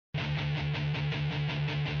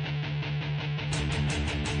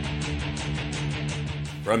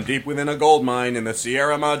From deep within a gold mine in the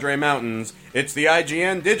Sierra Madre Mountains, it's the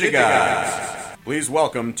IGN Digiguys. Please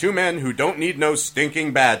welcome two men who don't need no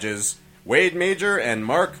stinking badges, Wade Major and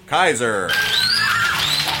Mark Kaiser.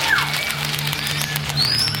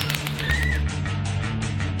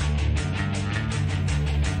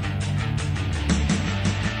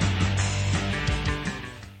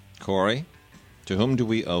 Corey, to whom do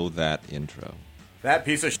we owe that intro? That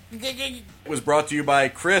piece of was brought to you by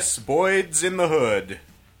Chris Boyd's in the Hood.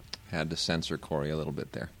 Had to censor Corey a little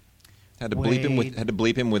bit there. Had to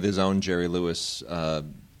bleep him with his own Jerry Lewis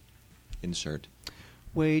insert.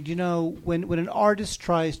 Wade, you know, when an artist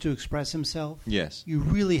tries to express himself, yes, you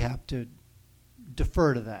really have to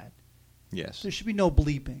defer to that. Yes. There should be no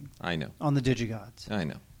bleeping. I know. On the Digigods. I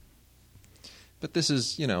know. But this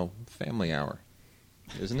is, family hour,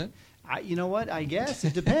 isn't it? You know what? I guess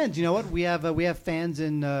it depends. You know what? We have fans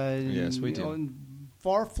in yes, we do. In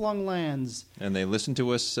far-flung lands, and they listen to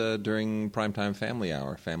us during primetime family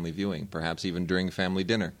hour, family viewing, perhaps even during family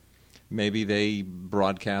dinner. Maybe they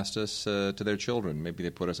broadcast us to their children. Maybe they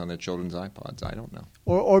put us on their children's iPods. I don't know.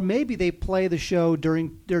 Or maybe they play the show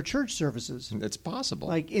during their church services. It's possible.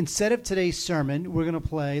 Like, instead of today's sermon, we're going to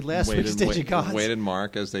play last week's Digigods. Wade and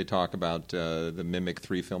Mark as they talk about the Mimic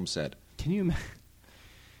 3-film set. Can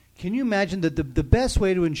you imagine that the best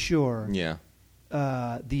way to ensure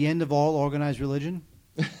the end of all organized religion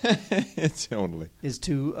totally is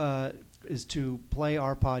to play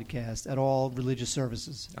our podcast at all religious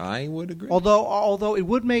services? I would agree. Although it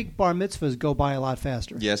would make bar mitzvahs go by a lot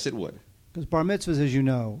faster. Yes, it would. Because bar mitzvahs, as you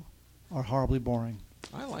know, are horribly boring.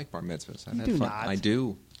 I like bar mitzvahs. I've had fun. Not. I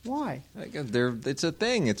do. Why? It's a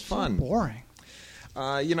thing. It's fun. So boring.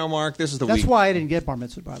 Mark, this is the week. That's why I didn't get bar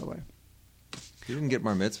mitzvah, by the way. You didn't get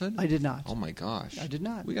bar mitzvah? I did not. Oh my gosh! I did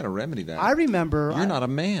not. We got to remedy that. I remember. You're not a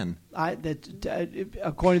man.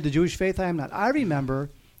 According to the Jewish faith, I am not. I remember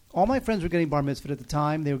all my friends were getting bar mitzvah at the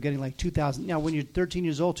time. They were getting like $2,000. Now, when you're 13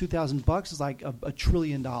 years old, $2,000 is like $1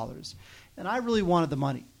 trillion, and I really wanted the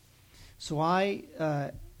money. So I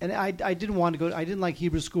didn't want to go. I didn't like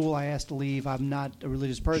Hebrew school. I asked to leave. I'm not a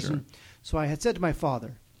religious person. Sure. So I had said to my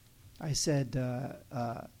father, I said,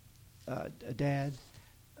 Dad,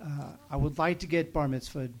 I would like to get bar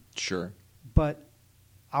mitzvah. Sure. But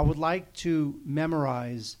I would like to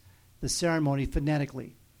memorize the ceremony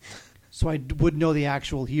phonetically so I would know the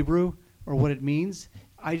actual Hebrew or what it means.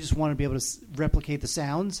 I just want to be able to replicate the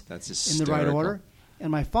sounds in the right order.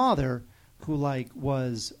 And my father, who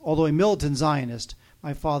was, although a militant Zionist,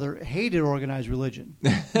 my father hated organized religion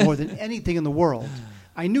more than anything in the world.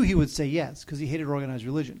 I knew he would say yes because he hated organized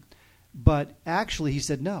religion. But actually he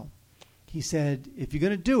said no. He said, if you're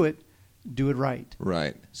going to do it right.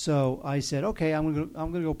 Right. So I said, okay, I'm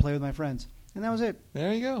going to go play with my friends. And that was it.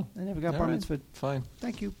 There you go. I never got bar mitzvah. Fine.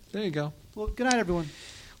 Thank you. There you go. Well, good night, everyone.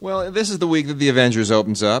 Well, this is the week that The Avengers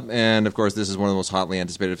opens up. And, of course, this is one of the most hotly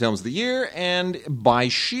anticipated films of the year. And by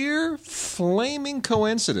sheer flaming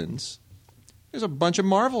coincidence, there's a bunch of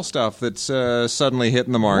Marvel stuff that's suddenly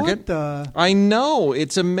hitting the market. What the? I know.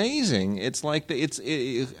 It's amazing. It's like did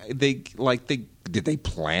they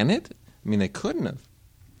plan it? I mean, they couldn't have.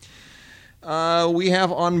 We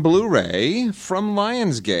have on Blu-ray from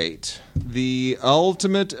Lionsgate, the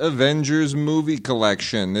Ultimate Avengers movie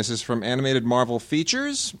collection. This is from Animated Marvel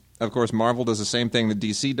Features. Of course, Marvel does the same thing that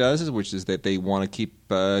DC does, which is that they want to keep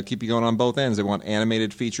you going on both ends. They want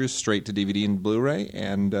animated features straight to DVD and Blu-ray,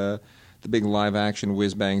 and the big live-action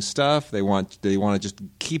whiz-bang stuff. They want to just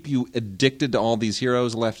keep you addicted to all these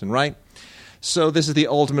heroes left and right. So this is the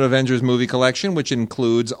Ultimate Avengers movie collection, which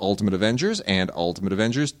includes Ultimate Avengers and Ultimate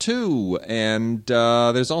Avengers 2. And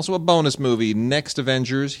there's also a bonus movie, Next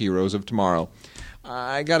Avengers, Heroes of Tomorrow.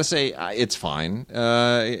 I got to say, it's fine.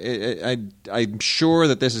 I'm sure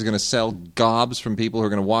that this is going to sell gobs from people who are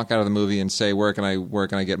going to walk out of the movie and say, where can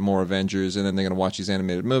I get more Avengers? And then they're going to watch these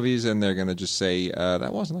animated movies, and they're going to just say,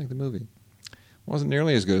 that wasn't like the movie. Wasn't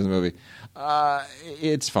nearly as good as the movie.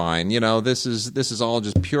 It's fine. This is all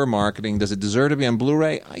just pure marketing. Does it deserve to be on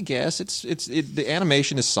Blu-ray? I guess the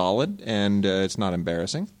animation is solid and it's not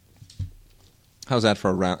embarrassing. How's that for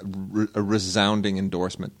a resounding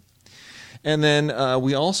endorsement? And then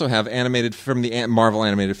we also have animated from the Marvel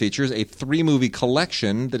Animated Features, a 3-movie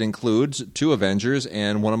collection that includes 2 Avengers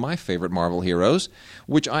and one of my favorite Marvel heroes,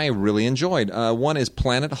 which I really enjoyed. One is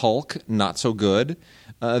Planet Hulk, not so good.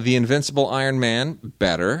 The Invincible Iron Man,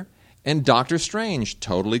 better. And Doctor Strange,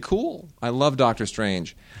 totally cool. I love Doctor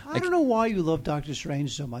Strange. I don't know why you love Doctor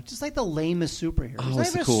Strange so much. It's like the lamest superhero. Oh, He's not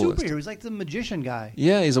it's even the a coolest. superhero. He's like the magician guy.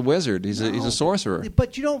 Yeah, he's a wizard. He's a sorcerer.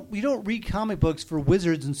 But you don't read comic books for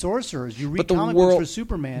wizards and sorcerers. You read But the comic world, books for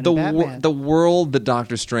Superman the and Batman. the world that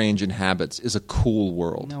Doctor Strange inhabits is a cool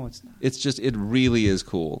world. No, it's not. It's just, it really is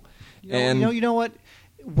cool. You know what?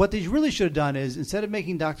 What they really should have done is, instead of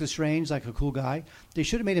making Doctor Strange like a cool guy, they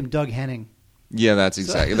should have made him Doug Henning. Yeah, that's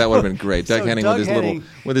exactly. That would have been great. So Doug Henning Doug with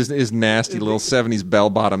his Henning- his nasty little 70s bell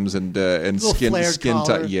bottoms and skin flared tight.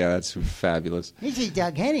 collar. Yeah, that's fabulous. This is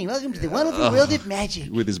Doug Henning. Welcome to the wonderful world of magic.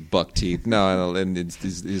 With his buck teeth. No, and it's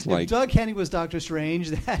If like Doug Henning was Doctor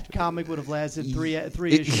Strange, that comic would have lasted three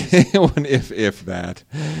issues. if that.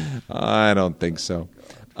 I don't think so.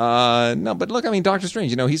 No, but look, I mean, Doctor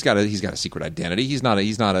Strange. He's got a secret identity. He's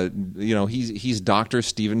Doctor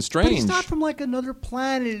Stephen Strange. But he's not from like another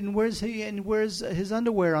planet, and where's his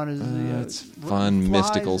underwear on his? It's fun, flies?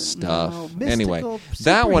 mystical stuff. No, mystical. Anyway,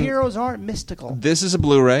 that one. Superheroes aren't mystical. This is a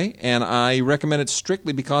Blu-ray, and I recommend it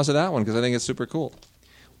strictly because of that one, because I think it's super cool.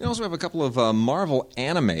 We also have a couple of Marvel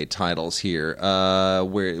anime titles here,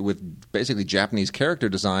 with basically Japanese character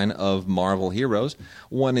design of Marvel heroes.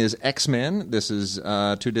 One is X-Men. This is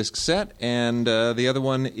 2-disc set, and the other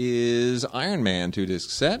one is Iron Man 2-disc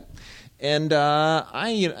set. And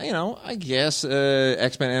I guess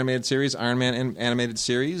X-Men animated series, Iron Man animated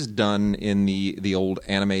series, done in the old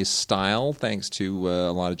anime style, thanks to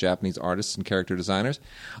a lot of Japanese artists and character designers.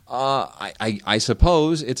 I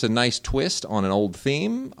suppose it's a nice twist on an old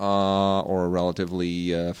theme or a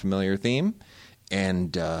relatively familiar theme,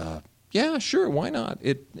 and yeah, sure, why not?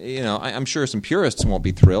 I'm sure some purists won't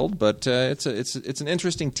be thrilled, but it's an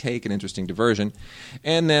interesting take, an interesting diversion.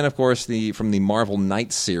 And then, of course, from the Marvel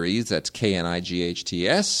Knights series, that's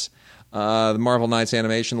KNIGHTS, the Marvel Knights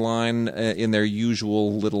animation line, in their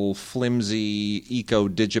usual little flimsy eco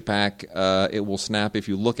digipack, it will snap if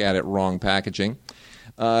you look at it, wrong packaging.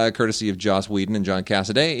 Courtesy of Joss Whedon and John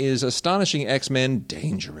Cassaday, is Astonishing X-Men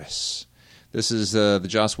Dangerous. This is the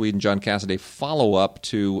Joss Whedon, John Cassaday follow-up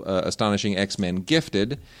to Astonishing X-Men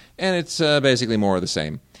Gifted, and it's basically more of the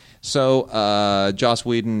same. So Joss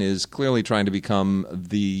Whedon is clearly trying to become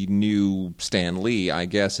the new Stan Lee, I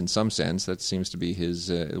guess, in some sense. That seems to be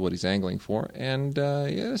his what he's angling for. And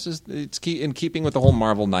it's in keeping with the whole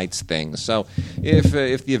Marvel Knights thing. So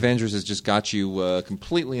if the Avengers has just got you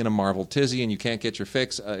completely in a Marvel tizzy and you can't get your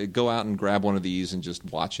fix, go out and grab one of these and just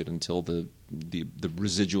watch it until the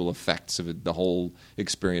residual effects of it, the whole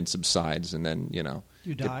experience subsides, and then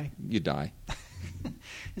You die. You die.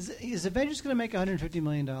 Is Avengers going to make $150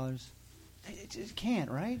 million? It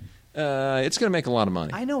can't, right? It's going to make a lot of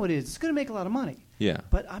money. I know it is. It's going to make a lot of money. Yeah.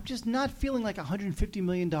 But I'm just not feeling like a $150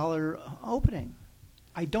 million opening.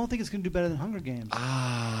 I don't think it's going to do better than Hunger Games.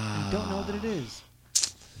 I don't know that it is.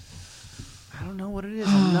 I don't know what it is.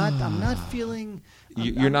 I'm not feeling.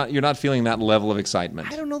 You're not feeling that level of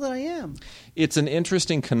excitement. I don't know that I am. It's an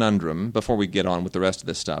interesting conundrum. Before we get on with the rest of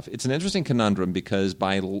this stuff, it's an interesting conundrum because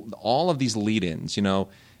by all of these lead-ins,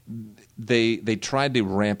 they tried to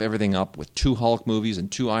ramp everything up with 2 Hulk movies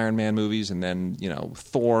and 2 Iron Man movies, and then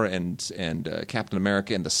Thor and Captain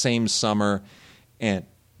America in the same summer, and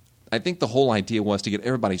I think the whole idea was to get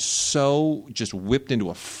everybody so just whipped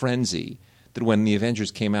into a frenzy that when the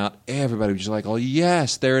Avengers came out, everybody was just like, oh,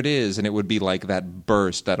 yes, there it is. And it would be like that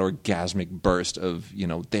burst, that orgasmic burst of,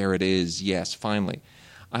 there it is, yes, finally.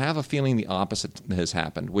 I have a feeling the opposite has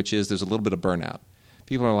happened, which is there's a little bit of burnout.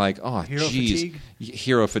 People are like, oh, geez.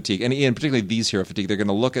 Hero fatigue. And particularly these hero fatigue. They're going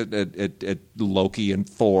to look at Loki and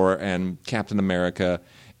Thor and Captain America,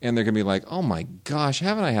 and they're going to be like, oh, my gosh,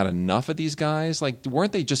 haven't I had enough of these guys? Like,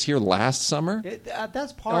 weren't they just here last summer?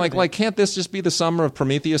 That's part of it. Like, can't this just be the summer of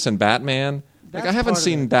Prometheus and Batman? That's I haven't part of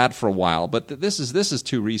seen it. that for a while, but this is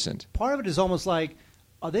too recent. Part of it is almost like,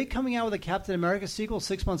 are they coming out with a Captain America sequel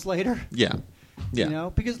 6 months later? Yeah.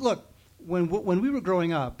 Because look, when we were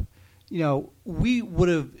growing up, we would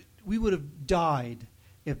have died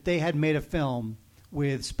if they had made a film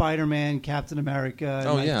with Spider-Man, Captain America, and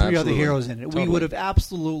 3 other absolutely. heroes in it. Totally. We would have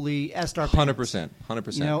absolutely essed our pants.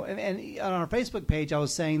 100%. And on our Facebook page, I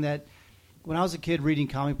was saying that when I was a kid reading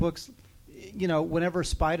comic books, whenever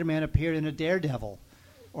Spider-Man appeared in a Daredevil,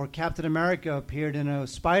 or Captain America appeared in a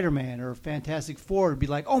Spider-Man or Fantastic Four, it'd be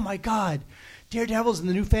like, oh my God, Daredevil's in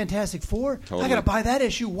the new Fantastic Four? Totally. I got to buy that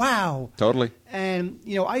issue. Wow. Totally. And,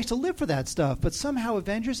 I used to live for that stuff. But somehow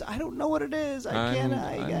Avengers, I don't know what it is. I don't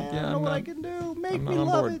know what I can do. Make me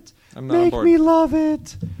love it. I'm not on board. Make me love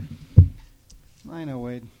it. I know,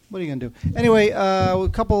 Wade. What are you going to do? Anyway, a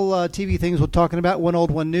couple TV things we're talking about. One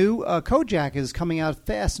old, one new. Kojak is coming out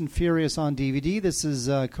fast and furious on DVD. This is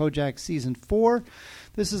Kojak Season 4.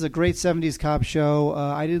 This is a great 70s cop show.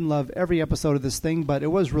 I didn't love every episode of this thing, but it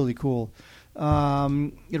was really cool.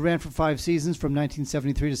 It ran for 5 seasons from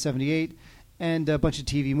 1973 to 78, and a bunch of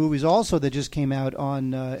TV movies also that just came out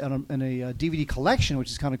on a DVD collection,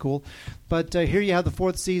 which is kind of cool. But here you have the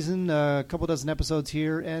 4th season, a couple dozen episodes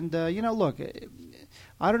here, and, look,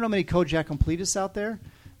 I don't know many Kojak completists out there,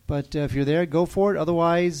 but if you're there, go for it.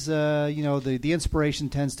 Otherwise, the inspiration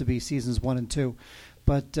tends to be seasons 1 and 2.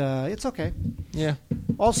 But it's okay. Yeah.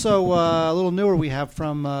 Also, a little newer we have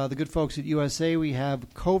from the good folks at USA. We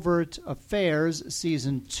have Covert Affairs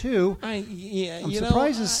Season 2. I'm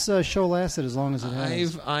surprised this show lasted as long as it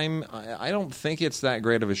has. I don't think it's that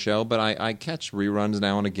great of a show, but I catch reruns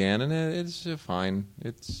now and again, and it's fine.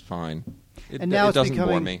 It's fine. It doesn't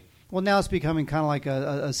bore me. Well, now it's becoming kind of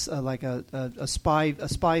like a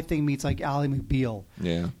spy thing meets like Ally McBeal.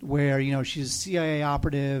 Yeah. Where she's a CIA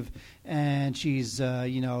operative and she's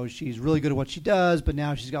she's really good at what she does, but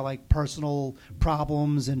now she's got like personal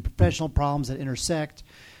problems and professional problems that intersect,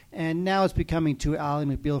 and now it's becoming too Ally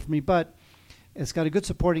McBeal for me. But it's got a good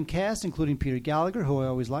supporting cast, including Peter Gallagher, who I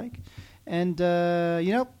always like, and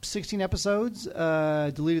 16 episodes,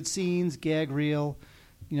 deleted scenes, gag reel,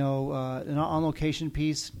 an on location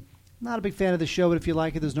piece. Not a big fan of the show, but if you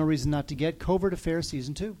like it, there's no reason not to get Covert Affairs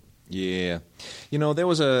Season 2. Yeah. There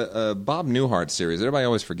was a Bob Newhart series everybody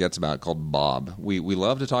always forgets about called Bob. We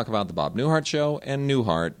love to talk about the Bob Newhart show and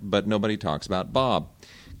Newhart, but nobody talks about Bob.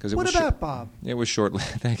 What about Bob? It was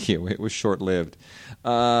short-lived. Thank you. It was short-lived.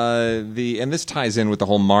 And this ties in with the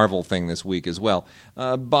whole Marvel thing this week as well.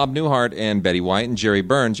 Bob Newhart and Betty White and Jerry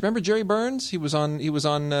Burns. You remember Jerry Burns? He was with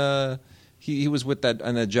that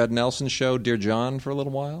on the Judd Nelson show, Dear John, for a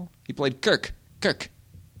little while. He played Kirk.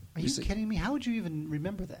 Are you kidding me? How would you even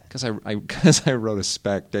remember that? Because I wrote a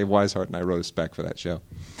spec. Dave Weishart and I wrote a spec for that show.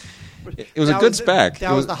 It was a good spec.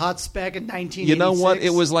 That was the hot spec in 1986. You know what?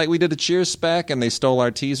 It was like we did a Cheers spec, and they stole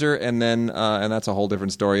our teaser, and then and that's a whole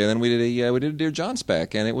different story. And then we did a Dear John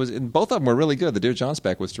spec, and both of them were really good. The Dear John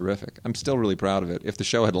spec was terrific. I'm still really proud of it. If the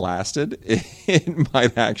show had lasted, it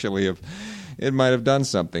might actually have. It might have done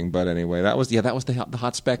something, but anyway, that was the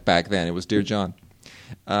hot spec back then. It was Dear John.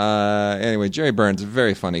 Anyway, Jerry Burns, a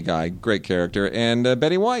very funny guy, great character, and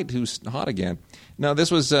Betty White, who's hot again. Now,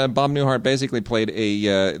 this was Bob Newhart basically played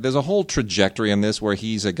there's a whole trajectory in this where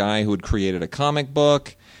he's a guy who had created a comic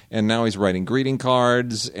book, and now he's writing greeting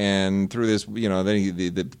cards, and through this, then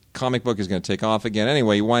the comic book is going to take off again.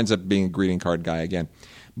 Anyway, he winds up being a greeting card guy again.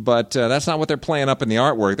 But that's not what they're playing up in the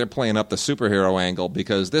artwork. They're playing up the superhero angle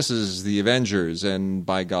because this is the Avengers, and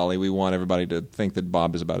by golly, we want everybody to think that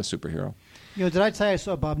Bob is about a superhero. Did I tell you I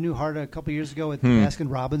saw Bob Newhart a couple years ago at Baskin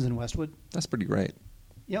Robbins in Westwood? That's pretty great.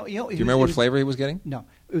 Do you remember what flavor he was getting? No.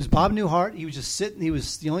 It was Bob Newhart. He was just sitting. He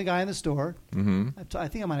was the only guy in the store. Mm-hmm. I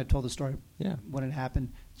think I might have told the story when it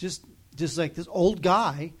happened. Just like this old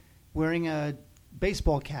guy wearing a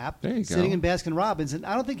baseball cap sitting in Baskin Robbins, and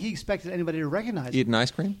I don't think he expected anybody to recognize him. Eating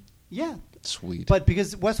ice cream? Yeah. Sweet. But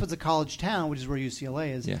because Westwood's a college town, which is where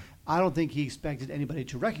UCLA is, yeah. I don't think he expected anybody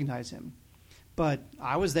to recognize him. But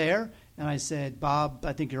I was there, and I said, Bob,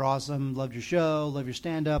 I think you're awesome. Loved your show. Love your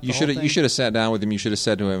stand-up. You should have sat down with him. You should have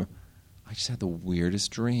said to him, I just had the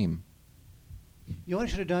weirdest dream. You know what I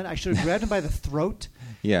should have done? I should have grabbed him by the throat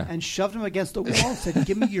and shoved him against the wall and said,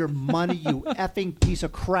 give me your money, you effing piece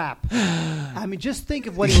of crap. I mean, just think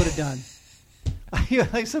of what he would have done.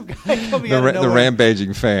 Like some guy coming out of nowhere. The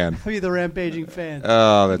rampaging fan. The rampaging fan.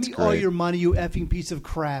 Oh, that's Give me great. all your money, you effing piece of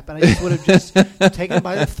crap. And I just would have just taken him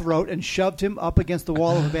by the throat and shoved him up against the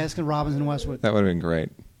wall of a Baskin Robbins in Westwood. That would have been great.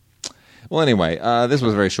 Well, anyway, this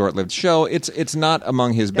was a very short-lived show. It's not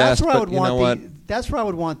among his best, but you know what? That's where I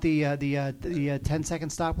would want the 10-second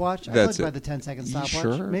stopwatch. I would buy the 10-second stopwatch.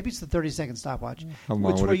 Sure? Maybe it's the 30-second stopwatch. How long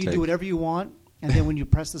would it take? Where you do whatever you want, and then when you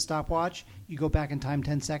press the stopwatch, you go back in time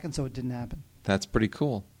 10 seconds, so it didn't happen. That's pretty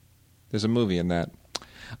cool. There's a movie in that.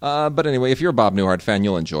 But anyway, if you're a Bob Newhart fan,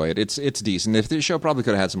 you'll enjoy it. It's decent. If the show probably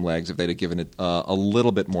could have had some legs if they'd have given it a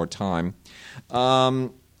little bit more time.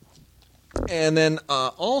 And then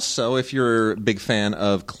also, if you're a big fan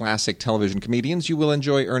of classic television comedians, you will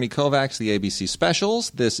enjoy Ernie Kovacs, the ABC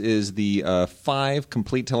specials. This is the 5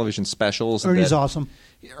 complete television specials. Ernie's awesome.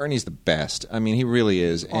 Ernie's the best. I mean, he really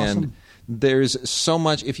is. Awesome. And There's so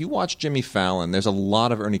much. If you watch Jimmy Fallon, there's a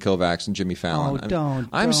lot of Ernie Kovacs and Jimmy Fallon.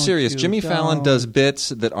 I'm serious. Jimmy Fallon does bits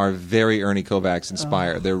that are very Ernie Kovacs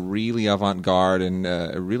inspired. They're really avant-garde and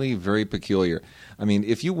really very peculiar. I mean,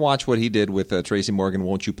 if you watch what he did with Tracy Morgan,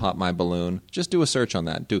 Won't You Pop My Balloon, just do a search on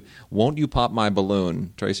that. Do Won't You Pop My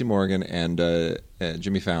Balloon, Tracy Morgan and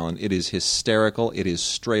Jimmy Fallon. It is hysterical. It is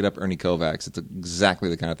straight up Ernie Kovacs. It's exactly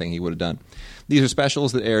the kind of thing he would have done. These are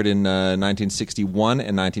specials that aired in 1961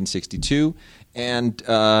 and 1962, and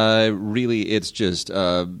really it's just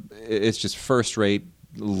first-rate,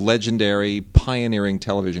 legendary, pioneering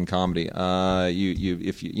television comedy.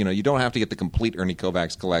 You don't have to get the complete Ernie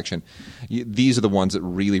Kovacs collection. These are the ones that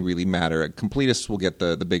really, really matter. Completists will get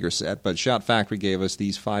the bigger set, but Shout Factory gave us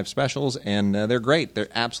these 5 specials, and they're great. They're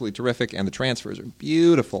absolutely terrific, and the transfers are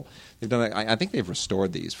beautiful. They've done. I think they've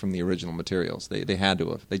restored these from the original materials. They had to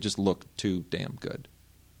have. They just look too damn good.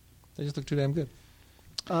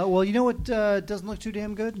 Well, you know what doesn't look too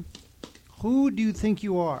damn good? Who do you think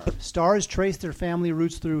you are? Stars trace their family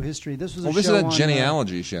roots through history. This was a show this is a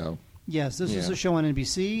genealogy show. Yes, this was a show on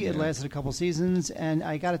NBC. It lasted a couple seasons, and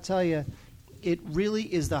I got to tell you, it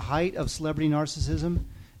really is the height of celebrity narcissism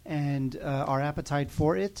and our appetite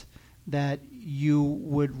for it that you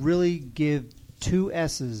would really give 2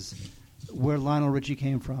 S's where Lionel Richie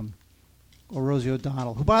came from, or Rosie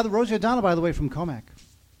O'Donnell. Rosie O'Donnell, by the way, from Comac.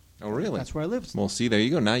 Oh, really? That's where I lived. Well, see, there you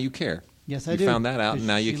go. Now you care. Yes, I do. You found that out, and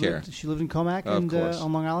now you care. She lived in Comac and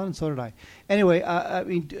on Long Island, and so did I. Anyway, I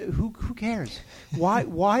mean, who cares? Why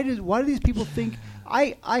do these people think?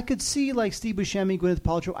 I could see like Steve Buscemi, Gwyneth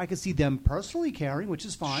Paltrow. I could see them personally caring, which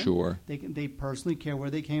is fine. Sure, they personally care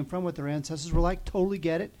where they came from, what their ancestors were like. Totally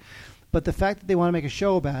get it. But the fact that they want to make a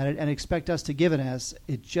show about it and expect us to give an S,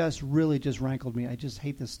 it just really just rankled me. I just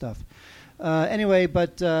hate this stuff. Anyway,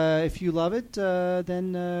 but if you love it,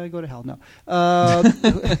 then go to hell. No.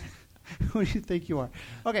 Who do you think you are?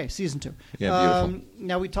 Okay, season 2. Yeah, beautiful.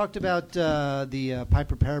 Now, we talked about the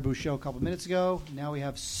Piper Perabo show a couple of minutes ago. Now we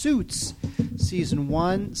have Suits, season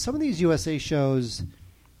 1. Some of these USA shows,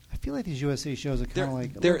 I feel like these USA shows are kind of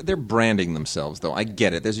like... They're branding themselves, though. I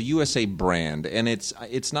get it. There's a USA brand, and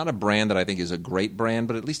it's not a brand that I think is a great brand,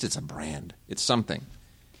 but at least it's a brand. It's something.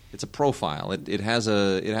 It's a profile. It has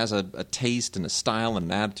a taste and a style and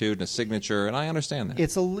an attitude and a signature, and I understand that.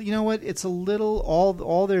 It's It's a little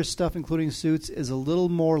all their stuff, including Suits, is a little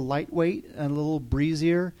more lightweight and a little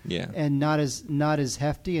breezier, and not as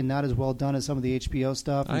hefty and not as well done as some of the HBO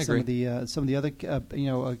stuff and some of the other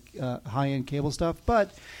high end cable stuff.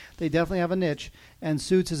 But they definitely have a niche. And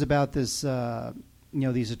Suits is about this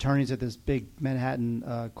these attorneys at this big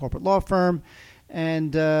Manhattan corporate law firm,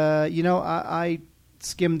 and I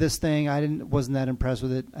skimmed this thing. Wasn't that impressed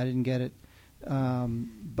with it. I didn't get it.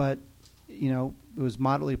 But it was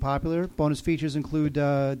moderately popular. Bonus features include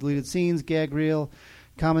deleted scenes, gag reel,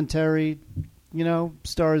 commentary.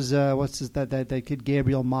 Stars that kid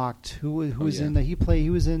Gabriel mocked. Who was in that? He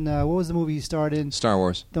was in what was the movie he starred in? Star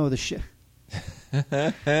Wars. No, the shit.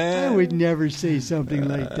 I would never say something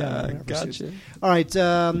like that. Gotcha. All right,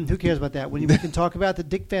 who cares about that? We can talk about the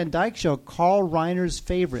Dick Van Dyke Show, Carl Reiner's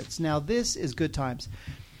favorites. Now, this is good times.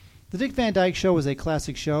 The Dick Van Dyke Show was a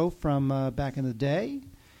classic show from back in the day,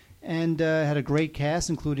 and had a great cast,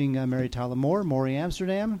 including Mary Tyler Moore, Maury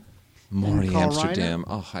Amsterdam. Maury Amsterdam.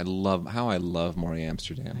 Oh, I love Maury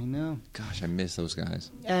Amsterdam. I know. Gosh, I miss those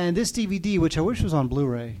guys. And this DVD, which I wish was on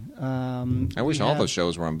Blu-ray. I wish all those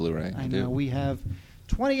shows were on Blu-ray. I know. We have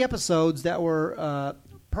 20 episodes that were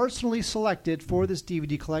personally selected for this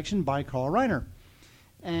DVD collection by Carl Reiner.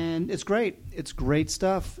 And it's great. It's great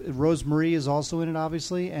stuff. Rose Marie is also in it,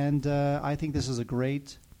 obviously. And I think this is a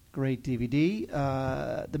great DVD.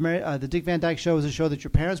 The Dick Van Dyke Show is a show that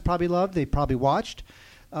your parents probably loved. They probably watched.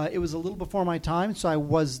 It was a little before my time, so I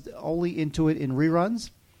was only into it in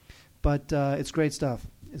reruns. But it's great stuff.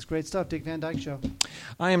 It's great stuff, Dick Van Dyke Show.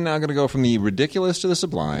 I am now going to go from the ridiculous to the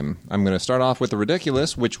sublime. I'm going to start off with the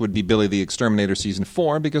ridiculous, which would be Billy the Exterminator Season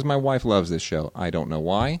 4, because my wife loves this show. I don't know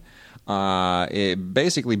why.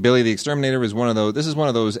 Basically, Billy the Exterminator is one of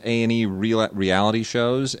those A&E reality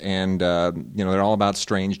shows, and they're all about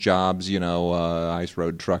strange jobs, ice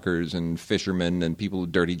road truckers and fishermen and people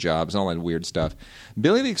with dirty jobs and all that weird stuff.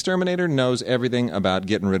 Billy the Exterminator knows everything about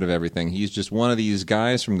getting rid of everything. He's just one of these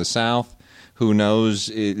guys from the South who knows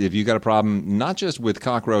if you got a problem, not just with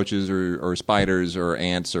cockroaches or spiders or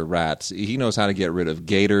ants or rats. He knows how to get rid of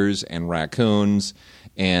gators and raccoons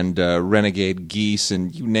and renegade geese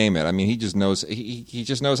and you name it. I mean, he just knows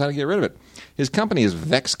how to get rid of it. His company is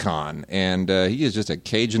VexCon, and he is just a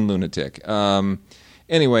Cajun lunatic.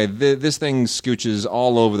 Anyway, this thing scooches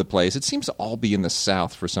all over the place. It seems to all be in the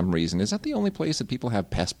South for some reason. Is that the only place that people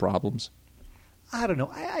have pest problems? I don't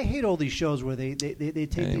know. I hate all these shows where they take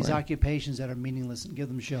these occupations that are meaningless and give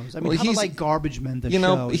them shows. I mean, how about like Garbage Men, the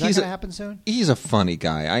show? Is that going to happen soon? He's a funny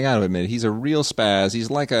guy. I got to admit, he's a real spaz.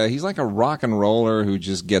 He's like a rock and roller who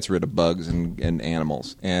just gets rid of bugs and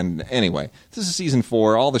animals. And anyway, this is season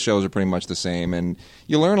 4. All the shows are pretty much the same, and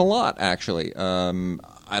you learn a lot, actually.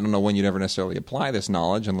 I don't know when you'd ever necessarily apply this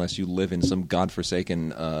knowledge unless you live in some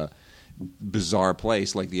godforsaken, bizarre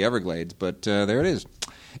place like the Everglades, but there it is.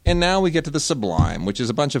 And now we get to The Sublime, which is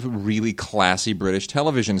a bunch of really classy British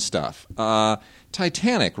television stuff.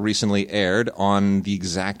 Titanic recently aired on the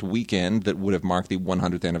exact weekend that would have marked the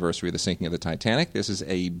 100th anniversary of the sinking of the Titanic. This is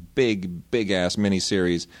a big-ass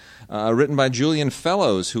miniseries written by Julian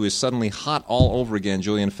Fellowes, who is suddenly hot all over again.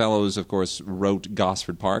 Julian Fellowes, of course, wrote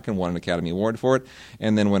Gosford Park and won an Academy Award for it,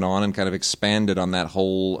 and then went on and kind of expanded on that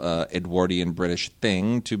whole Edwardian British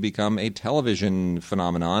thing to become a television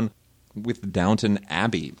phenomenon with Downton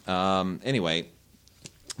Abbey. Anyway,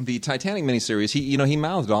 the Titanic miniseries, he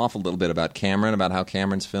mouthed off a little bit about Cameron, about how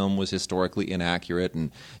Cameron's film was historically inaccurate,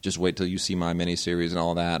 and just wait till you see my miniseries and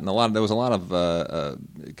all that. And there was a lot of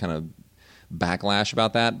kind of backlash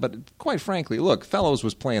about that. But quite frankly, look, Fellowes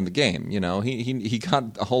was playing the game. He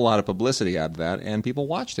got a whole lot of publicity out of that, and people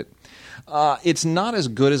watched it. It's not as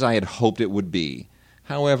good as I had hoped it would be.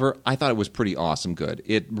 However, I thought it was pretty awesome good.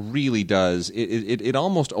 It really does. It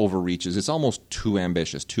almost overreaches. It's almost too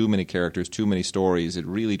ambitious. Too many characters, too many stories. It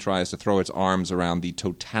really tries to throw its arms around the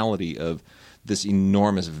totality of this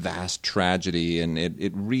enormous, vast tragedy, and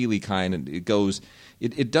it really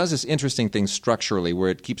it does this interesting thing structurally where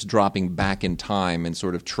it keeps dropping back in time and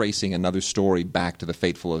sort of tracing another story back to the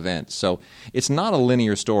fateful event. So it's not a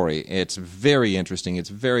linear story. It's very interesting. It's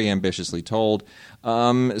very ambitiously told.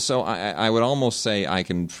 So I would almost say I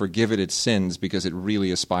can forgive it its sins because it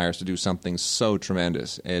really aspires to do something so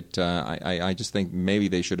tremendous. I just think maybe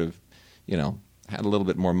they should have, had a little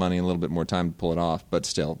bit more money and a little bit more time to pull it off, but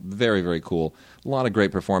still, very, very cool. A lot of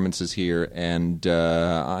great performances here, and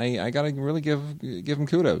I got to really give them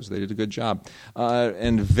kudos. They did a good job.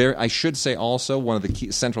 I should say also, one of the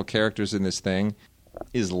key central characters in this thing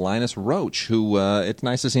is Linus Roach, who it's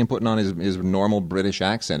nice to see him putting on his normal British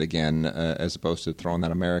accent again, as opposed to throwing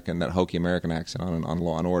that hokey American accent on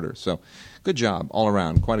Law and Order. So, good job all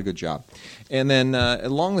around, quite a good job. And then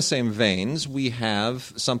along the same veins, we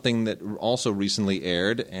have something that also recently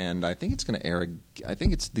aired, and I think it's going to air. I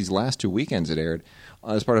think it's these last 2 weekends it aired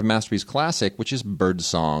as part of Masterpiece Classic, which is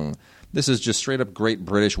Birdsong. This is just straight up great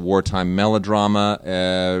British wartime melodrama,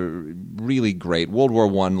 really great World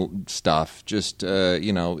War I stuff. Just they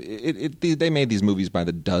made these movies by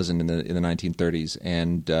the dozen in the 1930s,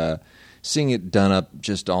 and seeing it done up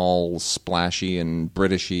just all splashy and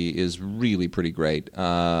Britishy is really pretty great.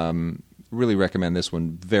 Really recommend this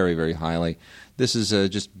one very, very highly. This is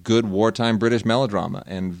just good wartime British melodrama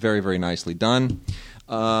and very, very nicely done.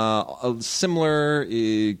 A similar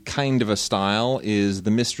kind of a style is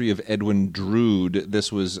The Mystery of Edwin Drood.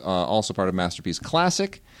 This was also part of Masterpiece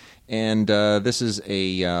Classic, and this is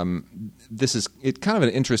kind of an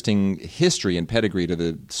interesting history and pedigree to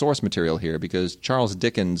the source material here, because Charles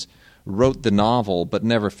Dickens wrote the novel but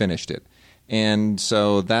never finished it. And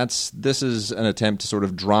so this is an attempt to sort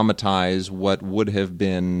of dramatize what would have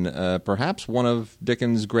been perhaps one of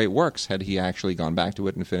Dickens' great works had he actually gone back to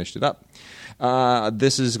it and finished it up.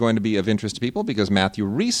 This is going to be of interest to people because Matthew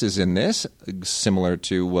Rhys is in this, similar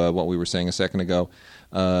to what we were saying a second ago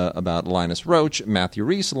about Linus Roach. Matthew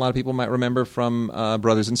Rhys, a lot of people might remember from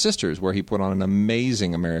Brothers and Sisters, where he put on an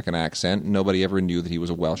amazing American accent. Nobody ever knew that he was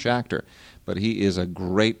a Welsh actor. But he is a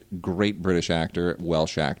great, great British actor,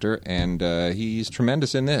 Welsh actor, and he's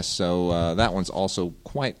tremendous in this. So that one's also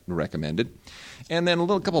quite recommended. And then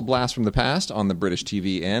a couple blasts from the past on the British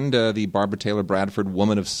TV end. The Barbara Taylor Bradford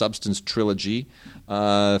Woman of Substance trilogy.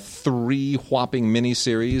 3 whopping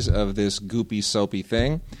miniseries of this goopy, soapy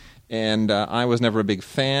thing. And I was never a big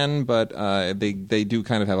fan, but they do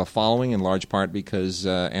kind of have a following, in large part because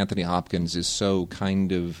Anthony Hopkins is so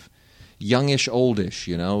kind of youngish, oldish,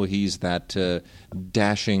 He's that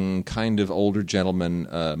dashing kind of older gentleman,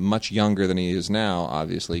 much younger than he is now,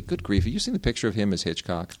 obviously. Good grief. Have you seen the picture of him as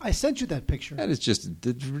Hitchcock? I sent you that picture. That is just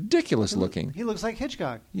ridiculous looking. He looks like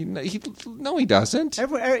Hitchcock. No, he doesn't.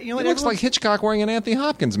 He looks like Hitchcock wearing an Anthony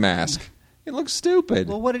Hopkins mask. It looks stupid.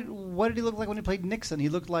 Well, what did he look like when he played Nixon? He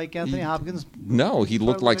looked like Anthony Hopkins. No, he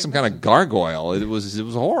looked like some kind of gargoyle. It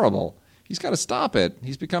was horrible. He's got to stop it.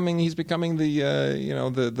 He's becoming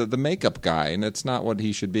the makeup guy, and that's not what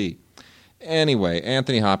he should be. Anyway,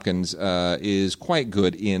 Anthony Hopkins is quite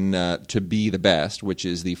good in To Be the Best, which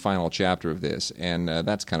is the final chapter of this, and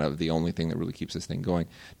that's kind of the only thing that really keeps this thing going.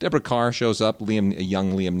 Deborah Carr shows up,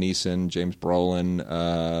 young Liam Neeson, James Brolin,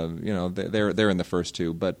 they're in the first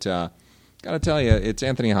two, but got to tell you, it's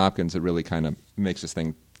Anthony Hopkins that really kind of makes this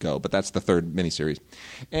thing go, but that's the third miniseries.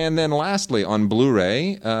 And then lastly, on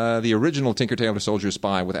Blu-ray, the original Tinker Tailor Soldier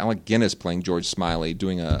Spy with Alec Guinness playing George Smiley,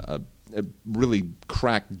 doing a really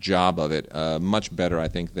cracked job of it. Much better, I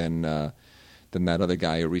think, than that other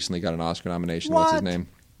guy who recently got an Oscar nomination. What? What's his name?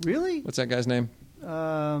 Really? What's that guy's name?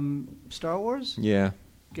 Star Wars? Yeah.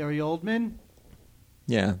 Gary Oldman?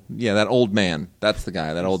 Yeah, that old man. That's the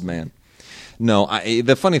guy, that old man. No,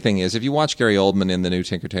 the funny thing is, if you watch Gary Oldman in the new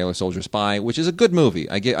Tinker Tailor Soldier Spy, which is a good movie,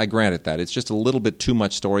 I grant it that. It's just a little bit too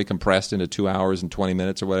much story compressed into 2 hours and 20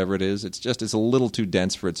 minutes or whatever it is. It's a little too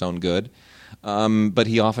dense for its own good. But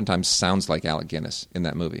he oftentimes sounds like Alec Guinness in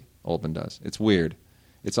that movie. Oldman does. It's weird.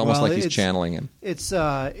 It's almost like he's channeling him. It's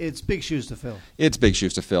big shoes to fill. It's big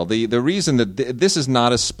shoes to fill. The reason that this is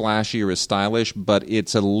not as splashy or as stylish, but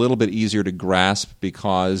it's a little bit easier to grasp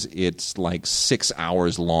because it's like 6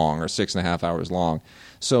 hours long or 6.5 hours long.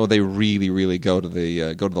 So they really, really go to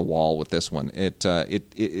the wall with this one.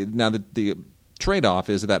 Now the trade-off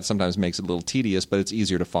is that sometimes makes it a little tedious, but it's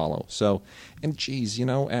easier to follow. So, and geez,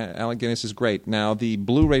 Alec Guinness is great. Now, the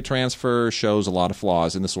Blu-ray transfer shows a lot of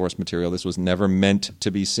flaws in the source material. This was never meant to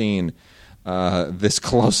be seen this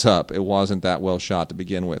close up. It wasn't that well shot to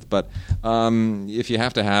begin with. But if you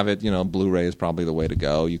have to have it, Blu-ray is probably the way to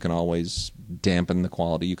go. You can always dampen the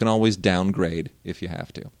quality. You can always downgrade if you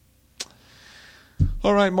have to.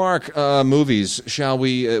 All right, Mark, movies. Shall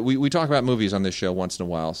we? We talk about movies on this show once in a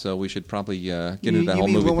while, so we should probably get into that whole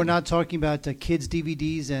movie. When we're not talking about kids'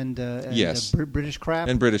 DVDs and yes. British crap?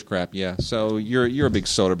 And British crap, yeah. So you're a big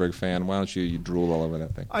Soderbergh fan. Why don't you drool all over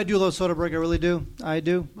that thing? I do love Soderbergh. I really do. I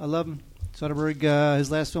do. I love him. Soderbergh,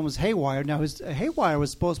 his last film was Haywire. Now, Haywire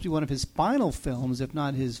was supposed to be one of his final films, if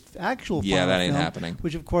not his actual final film. Yeah, that ain't happening.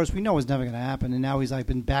 Which, of course, we know is never going to happen, and now he's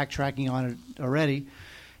been backtracking on it already.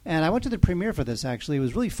 And I went to the premiere for this, actually. It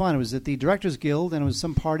was really fun. It was at the Directors Guild, and it was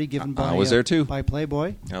some party given by... I was there, too. ...by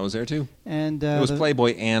Playboy. I was there, too. And it was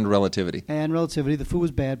Playboy and Relativity. And Relativity. The food was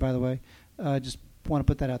bad, by the way. Just want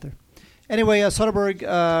to put that out there. Anyway,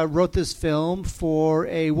 Soderbergh wrote this film for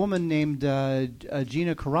a woman named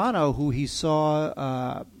Gina Carano, who he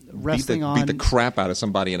saw wrestling beat the crap out of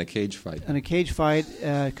somebody in a cage fight. In a cage fight,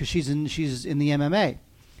 because she's in the MMA.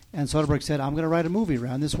 And Soderbergh said, I'm going to write a movie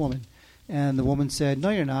around this woman. And the woman said, no,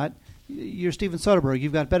 you're not. You're Steven Soderbergh.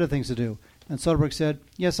 You've got better things to do. And Soderbergh said,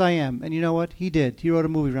 yes, I am. And you know what? He did. He wrote a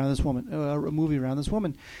movie around this woman.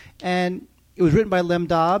 And it was written by Lem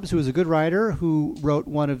Dobbs, who is a good writer, who wrote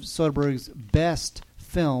one of Soderbergh's best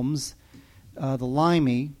films, The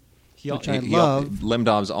Limey, which I love. Lem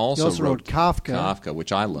Dobbs also wrote Kafka. Kafka,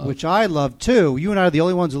 which I love. Which I love, too. You and I are the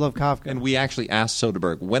only ones who love Kafka. And we actually asked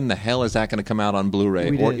Soderbergh, when the hell is that going to come out on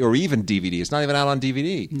Blu-ray or even DVD? It's not even out on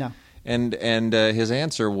DVD. No. And his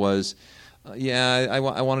answer was, I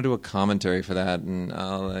want to do a commentary for that. And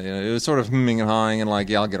it was sort of humming and hawing and like,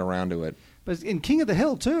 yeah, I'll get around to it. But in King of the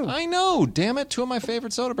Hill, too. I know. Damn it. 2 of my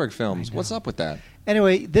favorite Soderbergh films. What's up with that?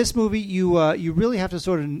 Anyway, this movie, you really have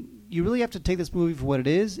to take this movie for what it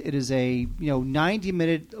is. It is a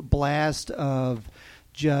 90-minute blast of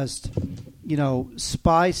just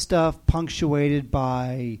spy stuff punctuated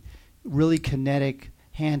by really kinetic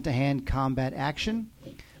hand-to-hand combat action.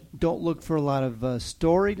 Don't look for a lot of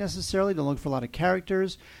story necessarily. Don't look for a lot of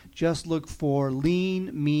characters. Just look for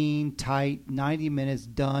lean, mean, tight, 90 minutes,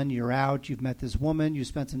 done, you're out. You've met this woman. You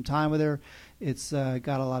spent some time with her. It's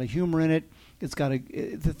got a lot of humor in it.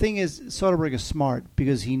 The thing is, Soderbergh is smart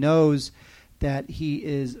because he knows that he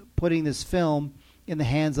is putting this film in the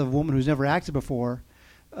hands of a woman who's never acted before.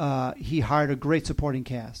 He hired a great supporting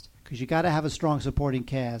cast because you got to have a strong supporting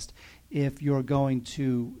cast if you're going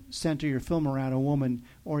to center your film around a woman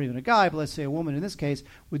or even a guy, but let's say a woman in this case,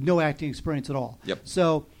 with no acting experience at all. Yep.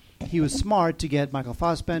 So he was smart to get Michael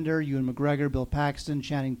Fassbender, Ewan McGregor, Bill Paxton,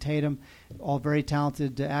 Channing Tatum, all very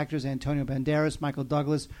talented actors, Antonio Banderas, Michael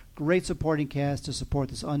Douglas, great supporting cast to support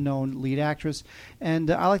this unknown lead actress.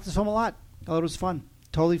 And I like this film a lot. I thought it was fun,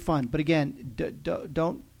 totally fun. But again,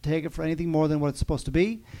 don't take it for anything more than what it's supposed to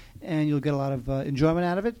be, and you'll get a lot of enjoyment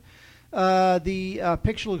out of it. The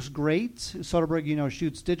picture looks great. Soderbergh,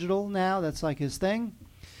 shoots digital now. That's like his thing.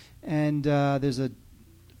 And there's a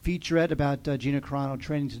featurette about Gina Carano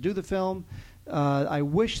training to do the film. I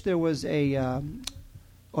wish there was a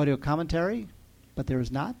audio commentary, but there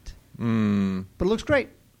is not. But it looks great.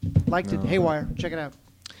 Liked it. Haywire. Check it out.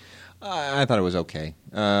 I thought it was okay.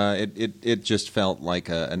 It just felt like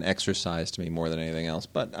an exercise to me more than anything else.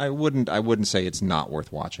 But I wouldn't say it's not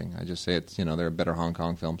worth watching. I just say it's there are better Hong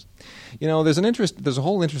Kong films. There's a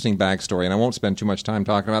whole interesting backstory, and I won't spend too much time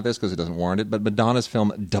talking about this because it doesn't warrant it. But Madonna's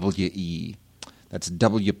film W.E. That's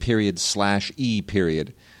W./E.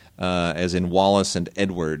 As in Wallace and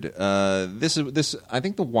Edward. This I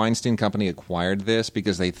think the Weinstein Company acquired this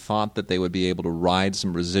because they thought that they would be able to ride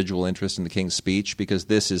some residual interest in the King's Speech, because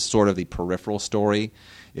this is sort of the peripheral story.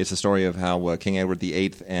 It's a story of how King Edward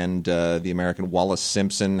VIII and the American Wallace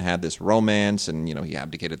Simpson had this romance, and he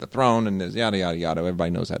abdicated the throne, and there's yada yada yada.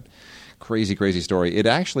 Everybody knows that crazy, crazy story. It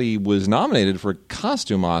actually was nominated for a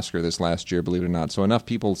costume Oscar this last year, believe it or not. So enough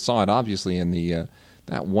people saw it, obviously, in the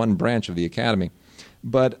that one branch of the Academy.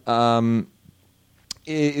 But the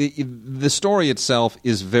story itself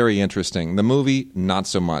is very interesting. The movie, not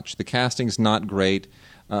so much. The casting's not great.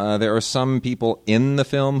 There are some people in the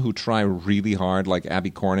film who try really hard, like Abby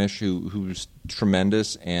Cornish, who's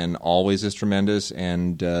tremendous and always is tremendous,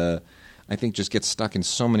 and I think just gets stuck in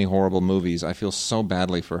so many horrible movies. I feel so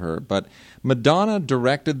badly for her. But Madonna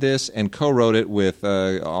directed this and co-wrote it with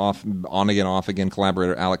on-again, off-again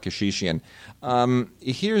collaborator Alec Kashishian.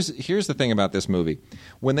 Here's the thing about this movie.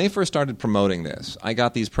 When they first started promoting this, I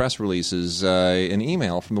got these press releases, an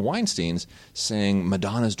email from the Weinsteins saying,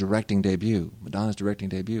 Madonna's directing debut. Madonna's directing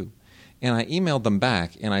debut. And I emailed them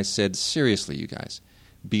back, and I said, seriously, you guys,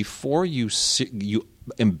 before you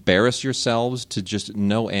embarrass yourselves to just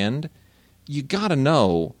no end, you got to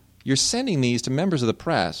know you're sending these to members of the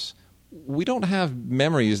press. We don't have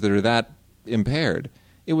memories that are that impaired.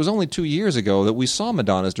 It was only 2 years ago that we saw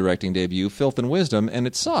Madonna's directing debut, Filth and Wisdom, and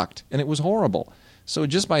it sucked, and it was horrible. So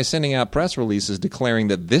just by sending out press releases declaring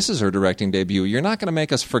that this is her directing debut, you're not going to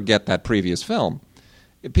make us forget that previous film.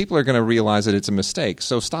 People are going to realize that it's a mistake.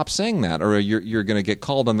 So stop saying that, or you're going to get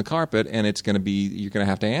called on the carpet, and you're going to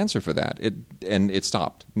have to answer for that. It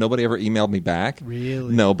stopped. Nobody ever emailed me back.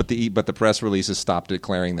 Really? No, but the press releases stopped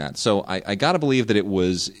declaring that. So I got to believe that it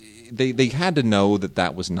was. They had to know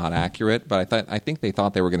that was not accurate, but I think they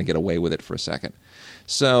thought they were going to get away with it for a second.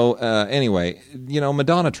 So anyway,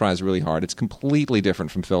 Madonna tries really hard. It's completely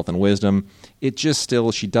different from Filth and Wisdom. It just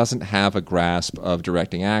she doesn't have a grasp of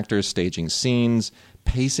directing actors, staging scenes,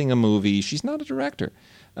 pacing a movie. She's not a director.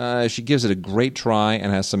 She gives it a great try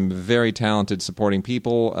and has some very talented supporting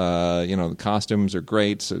people. The costumes are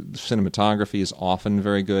great. So the cinematography is often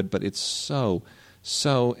very good, but it's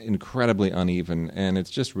so incredibly uneven, and it's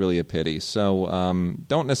just really a pity. So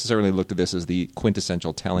don't necessarily look at this as the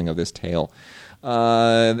quintessential telling of this tale.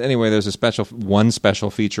 Anyway, there's one special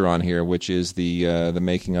feature on here, which is the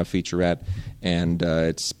making of featurette, and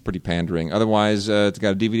it's pretty pandering. Otherwise, it's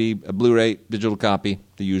got a DVD, a Blu-ray, digital copy,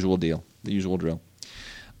 the usual deal, the usual drill.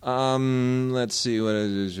 Let's see what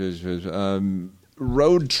is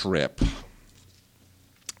Road Trip.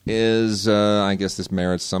 I guess this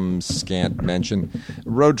merits some scant mention.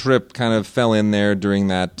 Road Trip kind of fell in there during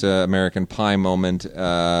that American Pie moment.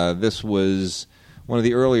 This was one of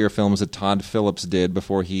the earlier films that Todd Phillips did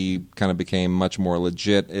before he kind of became much more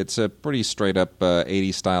legit. It's a pretty straight-up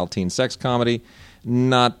 80s-style teen sex comedy.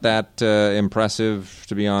 Not that impressive,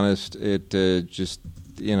 to be honest. It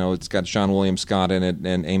it's got Seann William Scott in it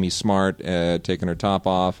and Amy Smart taking her top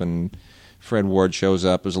off, and Fred Ward shows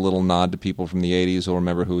up as a little nod to people from the 80s who'll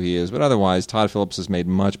remember who he is. But otherwise, Todd Phillips has made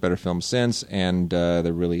much better films since, and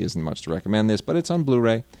there really isn't much to recommend this. But it's on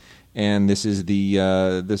Blu-ray, and this is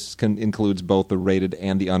includes both the rated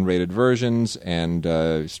and the unrated versions,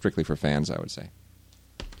 and strictly for fans, I would say.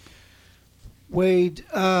 Wade,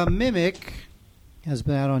 Mimic has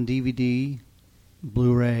been out on DVD,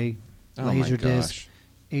 Blu-ray, Laserdisc,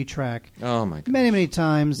 8-track. Oh, my God. Many, many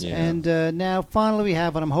times. Yeah. And now, finally, we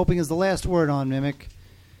have what I'm hoping is the last word on Mimic.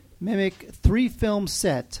 Mimic 3-film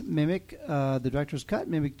set. Mimic, the director's cut,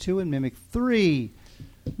 Mimic 2, and Mimic 3.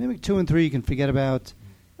 Mimic 2 and 3 you can forget about.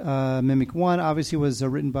 Mimic 1 obviously was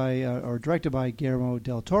written by or directed by Guillermo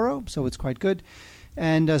del Toro, so it's quite good.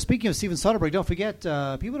 And speaking of Steven Soderbergh, don't forget,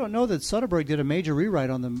 people don't know that Soderbergh did a major rewrite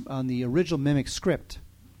on the original Mimic script.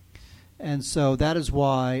 And so that is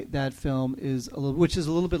why that film is which is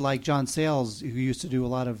a little bit like John Sayles, who used to do a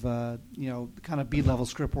lot of kind of B-level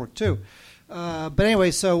script work too. But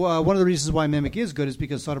anyway, so one of the reasons why Mimic is good is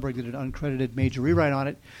because Soderbergh did an uncredited major rewrite on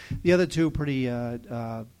it. The other two pretty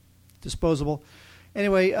disposable.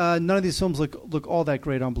 Anyway, none of these films look all that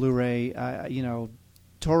great on Blu-ray.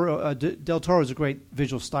 Del Toro is a great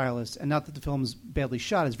visual stylist, and not that the film is badly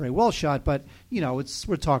shot; it's very well shot. But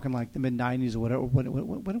we're talking like the mid '90s or whatever. When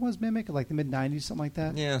it was Mimic, like the mid '90s, something like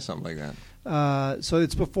that. Yeah, something like that. So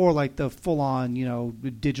it's before like the full-on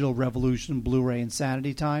digital revolution, Blu-ray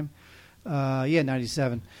insanity time. Yeah,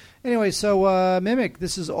 97. Anyway, so Mimic,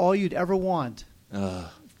 this is all you'd ever want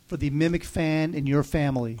for the Mimic fan in your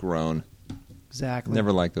family. Grown. Exactly.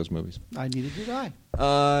 Never liked those movies. I needed to die.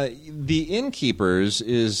 The Innkeepers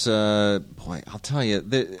is, boy, I'll tell you,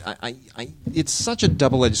 it's such a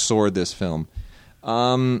double-edged sword, this film.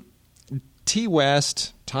 Ty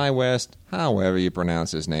West, however you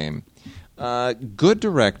pronounce his name, good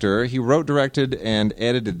director. He wrote, directed, and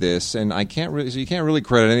edited this, and so you can't really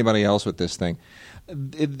credit anybody else with this thing.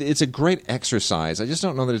 It's a great exercise. I just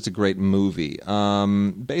don't know that it's a great movie.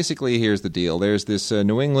 Basically, here's the deal. There's this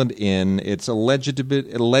New England inn. It's alleged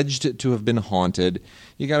to have been haunted.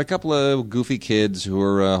 You got a couple of goofy kids who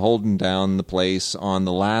are holding down the place on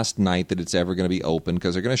the last night that it's ever going to be open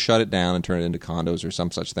because they're going to shut it down and turn it into condos or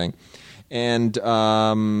some such thing. And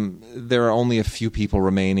there are only a few people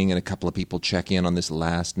remaining, and a couple of people check in on this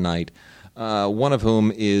last night. One of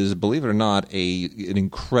whom is, believe it or not, an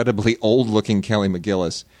incredibly old-looking Kelly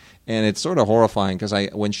McGillis, and it's sort of horrifying because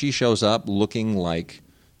when she shows up looking like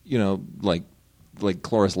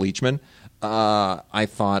Cloris Leachman, I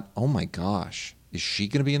thought, oh my gosh, is she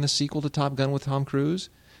going to be in the sequel to Top Gun with Tom Cruise?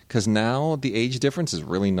 Because now the age difference is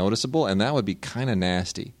really noticeable, and that would be kind of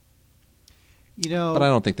nasty. But I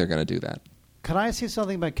don't think they're going to do that. Could I say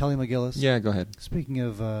something about Kelly McGillis? Yeah, go ahead. Speaking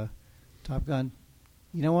of Top Gun.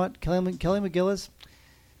 You know what, Kelly McGillis?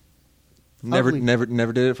 Never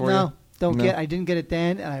did it for you? No, I didn't get it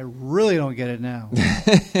then, and I really don't get it now.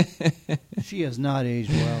 She has not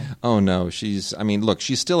aged well. Oh no, she's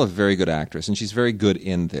still a very good actress, and she's very good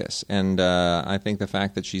in this. And I think the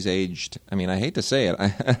fact that she's aged, I hate to say it,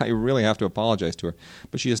 I really have to apologize to her,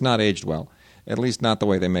 but she has not aged well. At least not the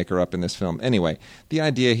way they make her up in this film. Anyway, the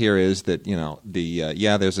idea here is that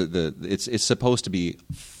it's supposed to be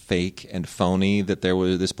fake and phony that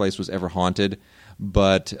this place was ever haunted,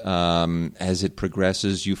 but as it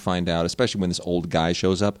progresses, you find out, especially when this old guy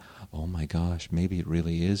shows up, oh my gosh, maybe it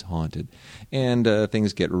really is haunted, and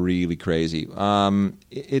things get really crazy.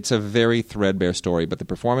 It's a very threadbare story, but the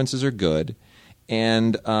performances are good,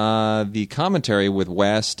 and the commentary with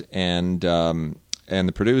West and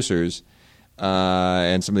the producers.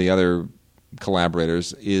 And some of the other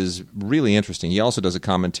collaborators is really interesting. He also does a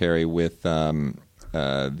commentary with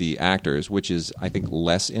the actors, which is, I think,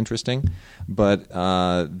 less interesting. But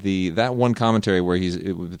that one commentary where he's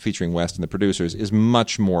featuring West and the producers is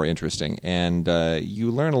much more interesting, and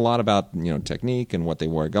you learn a lot about technique and what they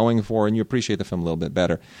were going for, and you appreciate the film a little bit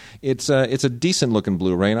better. It's a decent looking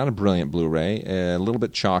Blu-ray, not a brilliant Blu-ray, a little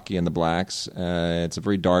bit chalky in the blacks. It's a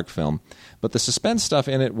very dark film, but the suspense stuff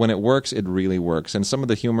in it, when it works, it really works, and some of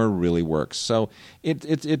the humor really works. So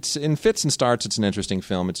it's in fits and starts. It's an interesting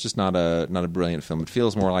film. It's just not a brilliant film. It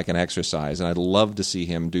feels more like an exercise, and I'd love to see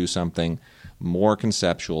him do something more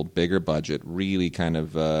conceptual, bigger budget, really kind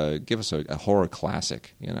of give us a horror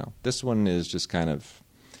classic. This one is just kind of,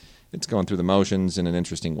 it's going through the motions in an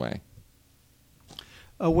interesting way.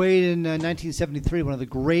 Wade, in 1973, one of the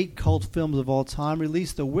great cult films of all time,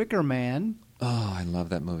 released The Wicker Man. Oh, I love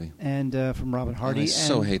that movie. And from Robin Hardy. I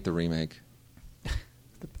so hate the remake.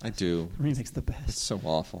 I do. The remake's the best. It's so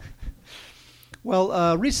awful.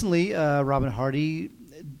 Well, recently, Robin Hardy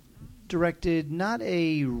directed not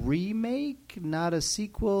a remake, not a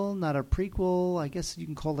sequel, not a prequel. I guess you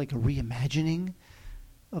can call it like a reimagining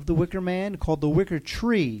of The Wicker Man, called The Wicker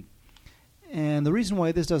Tree. And the reason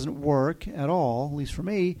why this doesn't work at all, at least for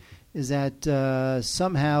me, is that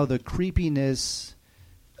somehow the creepiness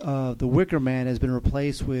of The Wicker Man has been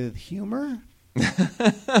replaced with humor.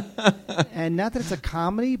 And not that it's a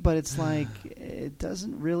comedy, but it's like it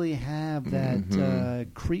doesn't really have that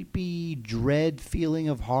creepy dread feeling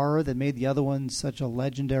of horror that made the other one such a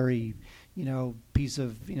legendary, piece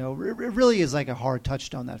of, it really is like a horror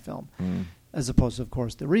touchstone, that film, as opposed to, of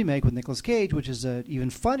course, the remake with Nicolas Cage, which is even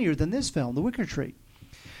funnier than this film, The Wicker Tree.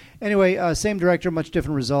 Anyway, same director, much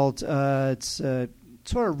different result. It sort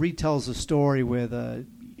of retells the story with a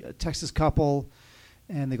Texas couple,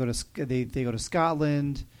 and they go to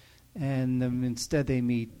Scotland, and instead they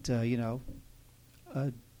meet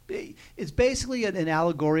it's basically an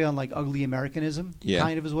allegory on like ugly Americanism,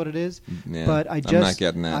 kind of is what it is. Yeah, but I'm not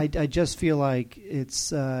getting that. I just feel like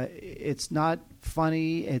it's not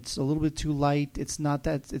funny. It's a little bit too light. It's not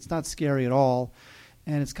scary at all,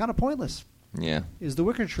 and it's kind of pointless. Yeah, is The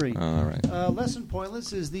Wicker Tree. All right. Less than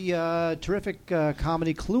pointless is the terrific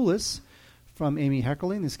comedy Clueless from Amy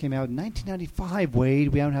Heckerling. This came out in 1995. Wade,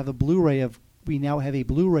 we now have a Blu-ray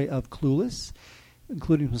of Clueless,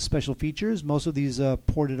 including some special features. Most of these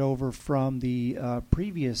ported over from the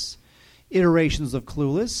previous iterations of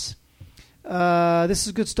Clueless. This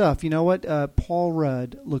is good stuff. You know what? Paul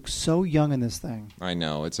Rudd looks so young in this thing. I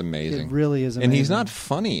know, it's amazing. It really is amazing. And he's not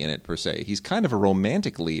funny in it, per se. He's kind of a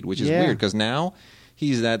romantic lead, which is Yeah. weird, because now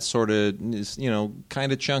he's that sort of,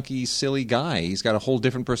 kind of chunky, silly guy. He's got a whole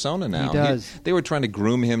different persona now. He does. They were trying to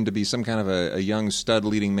groom him to be some kind of a young stud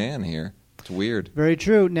leading man here. It's weird. Very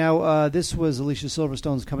true. Now, this was Alicia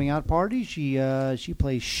Silverstone's coming out party. She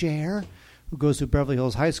plays Cher, who goes to Beverly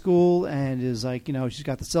Hills High School and is like, she's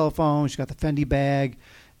got the cell phone, she's got the Fendi bag,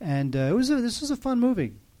 and this was a fun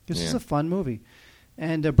movie. This is a fun movie.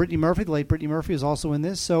 And Brittany Murphy, the late Brittany Murphy, is also in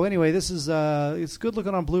this. So anyway, this is it's good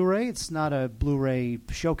looking on Blu-ray. It's not a Blu-ray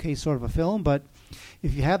showcase sort of a film, but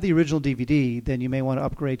if you have the original DVD, then you may want to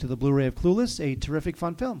upgrade to the Blu-ray of Clueless, a terrific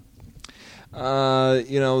fun film.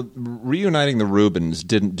 Reuniting the Rubens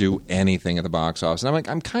didn't do anything at the box office, and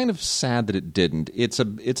I'm kind of sad that it didn't. It's a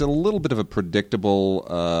little bit of a predictable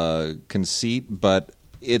conceit, but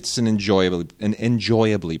it's an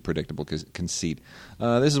enjoyably predictable conceit.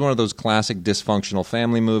 This is one of those classic dysfunctional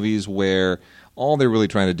family movies where all they're really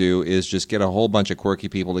trying to do is just get a whole bunch of quirky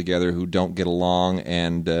people together who don't get along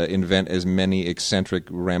and invent as many eccentric,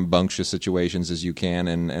 rambunctious situations as you can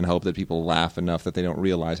and hope that people laugh enough that they don't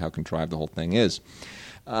realize how contrived the whole thing is.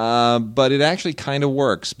 But it actually kind of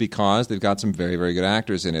works because they've got some very, very good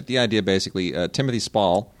actors in it. The idea basically, Timothy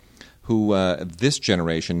Spall, who this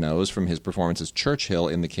generation knows from his performance as Churchill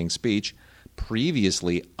in The King's Speech.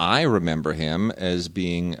 Previously, I remember him as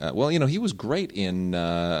being he was great in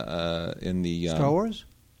the Star Wars?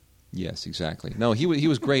 Yes, exactly. No, he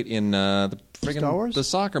was great in the Star Wars? the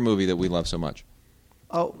soccer movie that we love so much.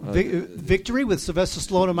 Oh, Victory with Sylvester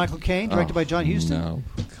Stallone and Michael Caine, directed by John Huston. No,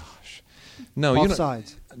 gosh, no,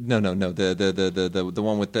 Offsides. No. The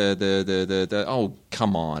one with the oh,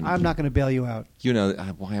 come on. I'm not going to bail you out.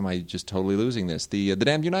 Why am I just totally losing this? The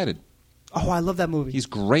Damned United. Oh, I love that movie. He's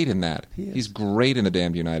great in that. He is. He's great in The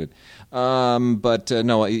Damned United.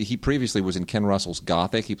 No, he previously was in Ken Russell's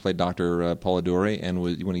Gothic. He played Dr. Polidori, and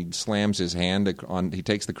when he slams his hand he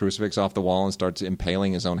takes the crucifix off the wall and starts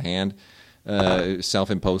impaling his own hand.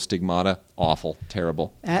 Self-imposed stigmata. Awful.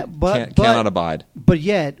 Terrible. Cannot abide. But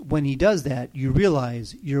yet, when he does that, you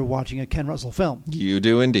realize you're watching a Ken Russell film. You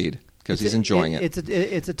do indeed. Because he's enjoying it.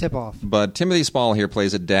 It's a tip-off. But Timothy Spall here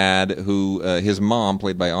plays a dad who, his mom,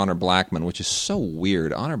 played by Honor Blackman, which is so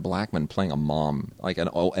weird. Honor Blackman playing a mom, like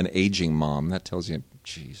an aging mom. That tells you,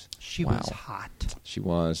 jeez. She was hot. She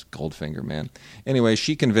was. Goldfinger, man. Anyway,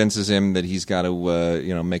 she convinces him that he's got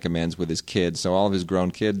to, make amends with his kids. So all of his grown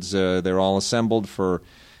kids, they're all assembled for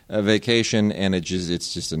a vacation, and it's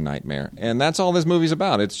just a nightmare. And that's all this movie's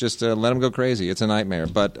about. It's just let them go crazy. It's a nightmare.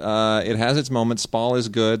 But it has its moments. Spall is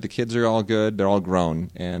good. The kids are all good. They're all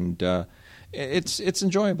grown. And it's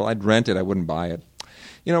enjoyable. I'd rent it. I wouldn't buy it.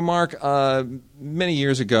 Mark, many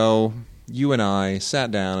years ago, you and I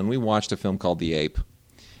sat down and we watched a film called The Ape.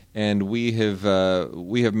 And we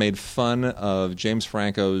have made fun of James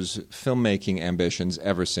Franco's filmmaking ambitions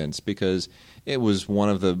ever since because it was one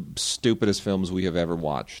of the stupidest films we have ever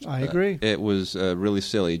watched. I agree. It was really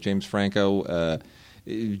silly. James Franco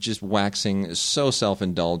just waxing so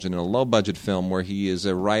self-indulgent in a low-budget film where he is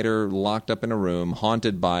a writer locked up in a room,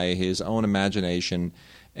 haunted by his own imagination,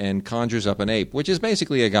 and conjures up an ape, which is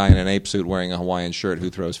basically a guy in an ape suit wearing a Hawaiian shirt who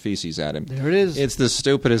throws feces at him. There it is. It's the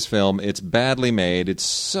stupidest film. It's badly made. It's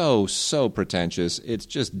so pretentious. It's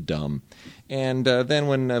just dumb. And then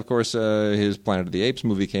when, of course, his Planet of the Apes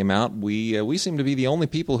movie came out, we seem to be the only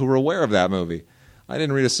people who were aware of that movie. I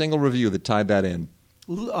didn't read a single review that tied that in.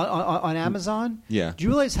 On Amazon? Yeah. Do you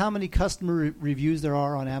realize how many customer reviews there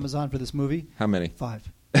are on Amazon for this movie? How many? 5.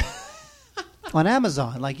 On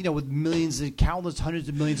Amazon, with millions and countless hundreds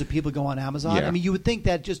of millions of people go on Amazon. Yeah. I mean, you would think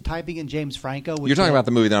that just typing in James Franco would You're talking about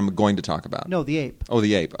the movie that I'm going to talk about. No, The Ape. Oh,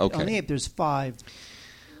 The Ape. Okay. On The Ape, there's 5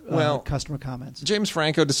 customer comments. James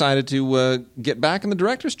Franco decided to get back in the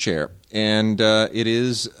director's chair, and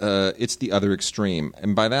it's the other extreme.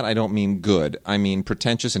 And by that, I don't mean good. I mean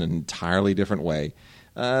pretentious in an entirely different way.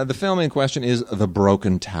 The film in question is The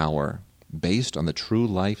Broken Tower, based on the true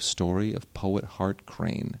life story of poet Hart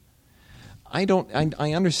Crane. I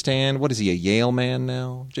understand. What is he, a Yale man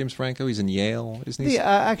now? James Franco, he's in Yale, isn't he?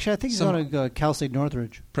 Actually, I think he's on Cal State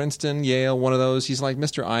Northridge. Princeton, Yale, one of those. He's like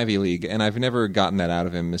Mr. Ivy League, and I've never gotten that out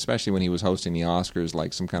of him, especially when he was hosting the Oscars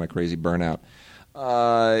like some kind of crazy burnout.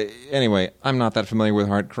 Anyway, I'm not that familiar with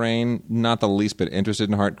Hart Crane, not the least bit interested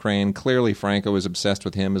in Hart Crane. Clearly, Franco is obsessed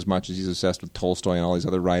with him as much as he's obsessed with Tolstoy and all these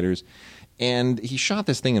other writers. And he shot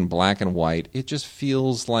this thing in black and white. It just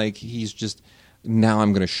feels like he's just... Now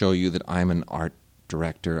I'm going to show you that I'm an art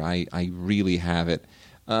director. I really have it.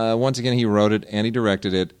 Once again, he wrote it and he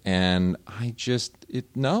directed it, and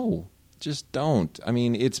no. just don't. I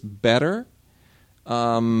mean, it's better,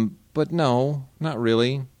 but no, not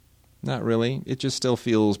really. Not really. It just still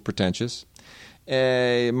feels pretentious.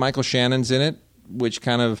 Michael Shannon's in it, which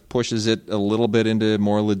kind of pushes it a little bit into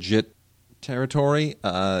more legit territory.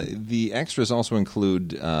 The extras also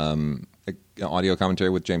include audio commentary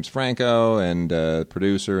with James Franco and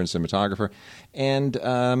producer and cinematographer. And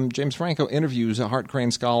James Franco interviews Hart Crane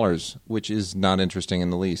scholars, which is not interesting in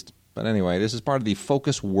the least. But anyway, this is part of the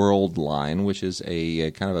Focus World line, which is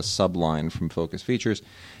a kind of a subline from Focus Features.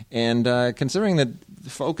 And considering that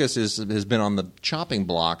Focus has been on the chopping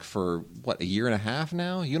block for, a year and a half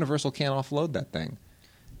now? Universal can't offload that thing.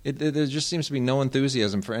 There just seems to be no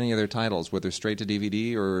enthusiasm for any of their titles, whether straight to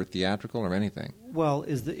DVD or theatrical or anything. Well,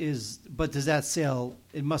 but does that sale?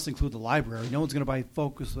 It must include the library. No one's going to buy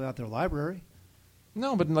Focus without their library.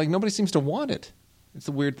 No, but nobody seems to want it. It's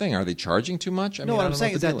a weird thing. Are they charging too much? No, what I'm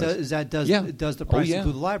saying is does the price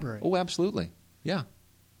include the library? Oh, absolutely. Yeah,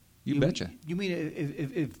 you betcha. You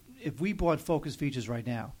mean if we bought Focus Features right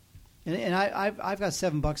now, and I've got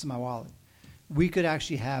 $7 in my wallet, we could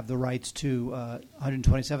actually have the rights to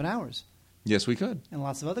 127 Hours. Yes, we could. And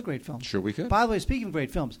lots of other great films. Sure, we could. By the way, speaking of great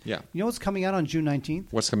films, yeah. You know what's coming out on June 19th?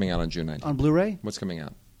 What's coming out on June 19th? On Blu-ray? What's coming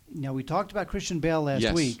out? Now, we talked about Christian Bale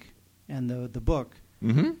last week and the book.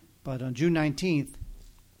 Mm-hmm. But on June 19th,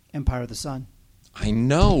 Empire of the Sun. I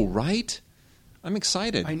know, right? I'm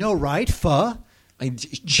excited. I know, right?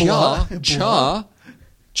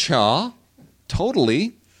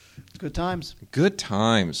 Totally. Good times. Good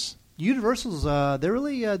times. Universal's, they're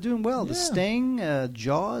really doing well. The Sting,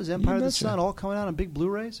 Jaws, Empire of the Sun, all coming out on big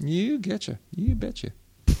Blu-rays. You getcha. You betcha.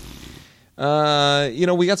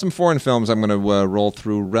 We got some foreign films I'm going to roll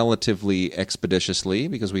through relatively expeditiously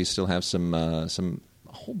because we still have a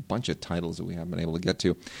whole bunch of titles that we haven't been able to get to.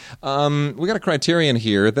 We got a Criterion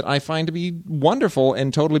here that I find to be wonderful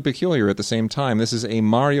and totally peculiar at the same time. This is a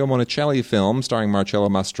Mario Monicelli film starring Marcello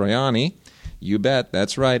Mastroianni. You bet,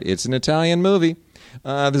 that's right. It's an Italian movie.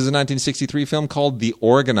 This is a 1963 film called The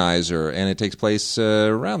Organizer, and it takes place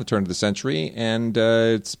around the turn of the century, and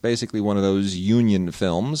it's basically one of those union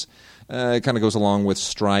films. It kind of goes along with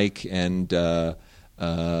Strike and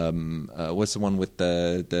what's the one with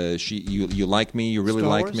you like me, you really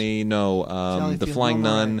like me? No, The Flying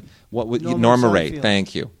Nun. Norma Ray.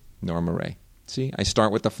 Thank you, Norma Ray. See, I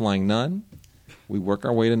start with The Flying Nun. We work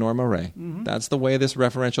our way to Norma Ray. Mm-hmm. That's the way this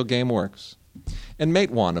referential game works. And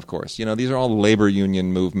Matewan, of course. These are all labor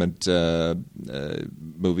union movement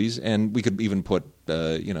movies, and we could even put,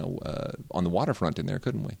 On the Waterfront in there,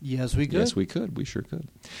 couldn't we? Yes, we could. Yes, we could. We sure could.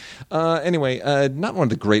 Anyway, not one of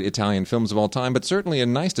the great Italian films of all time, but certainly a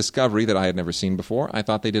nice discovery that I had never seen before. I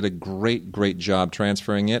thought they did a great, great job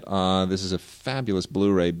transferring it. This is a fabulous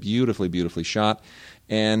Blu-ray, beautifully, beautifully shot.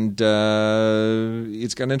 And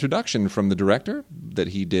it's got an introduction from the director that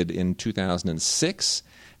he did in 2006,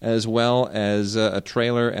 as well as a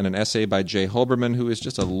trailer and an essay by Jay Hoberman, who is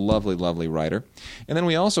just a lovely, lovely writer. And then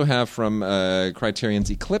we also have from Criterion's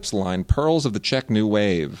Eclipse line, Pearls of the Czech New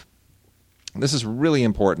Wave. This is really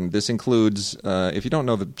important. This includes, if you don't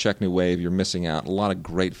know the Czech New Wave, you're missing out. A lot of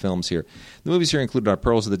great films here. The movies here included are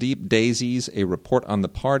Pearls of the Deep, Daisies, A Report on the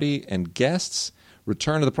Party, and Guests,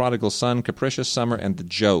 Return of the Prodigal Son, Capricious Summer, and The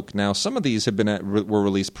Joke. Now, some of these were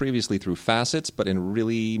released previously through Facets, but in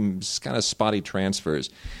really kind of spotty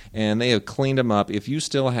transfers. And they have cleaned them up. If you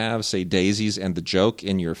still have, say, Daisies and The Joke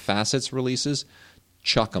in your Facets releases,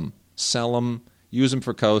 chuck them, sell them, use them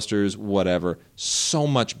for coasters, whatever. So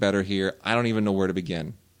much better here. I don't even know where to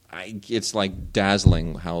begin. It's like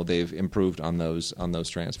dazzling how they've improved on those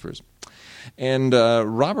transfers. And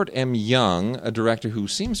Robert M. Young, a director who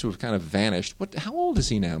seems to have kind of vanished. How old is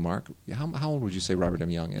he now, Mark? How old would you say Robert M.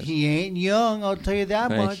 Young is? He ain't young, I'll tell you that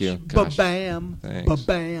much. Thank you. Ba-bam. Thanks.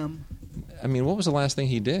 Ba-bam. I mean, what was the last thing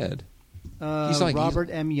he did? Robert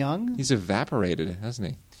M. Young? He's evaporated,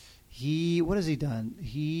 hasn't he? What has he done?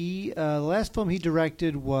 The last film he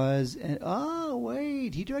directed was...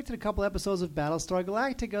 he directed a couple episodes of Battlestar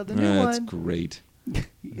Galactica, the new one. That's great.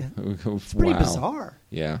 It's pretty bizarre.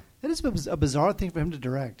 Yeah. That is a bizarre thing for him to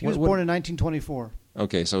direct. He was born in 1924.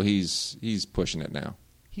 Okay, so he's pushing it now.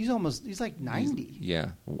 He's like 90.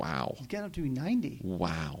 Yeah. Wow. He's getting up to be 90.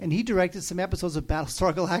 Wow. And he directed some episodes of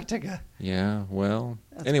Battlestar Galactica. Yeah, well.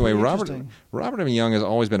 That's anyway, Robert M. Young has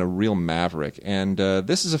always been a real maverick. And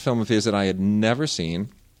this is a film of his that I had never seen.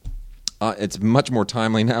 It's much more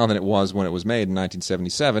timely now than it was when it was made in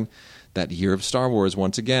 1977. That year of Star Wars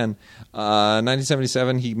once again.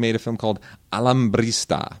 1977, he made a film called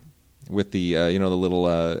Alambrista, with the the little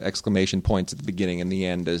exclamation points at the beginning and the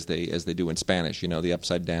end as they do in Spanish. The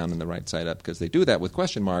upside down and the right side up, because they do that with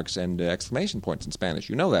question marks and exclamation points in Spanish.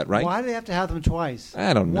 You know that, right? Why do they have to have them twice?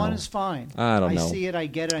 I don't know. One is fine. I don't know. I see it. I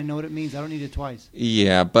get it. I know what it means. I don't need it twice.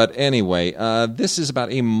 Yeah, but anyway, this is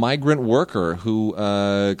about a migrant worker who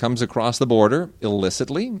comes across the border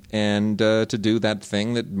illicitly and to do that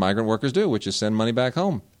thing that migrant workers do, which is send money back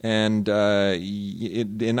home. And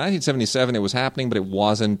in 1977, it was happening, but it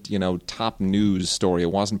wasn't, top news story.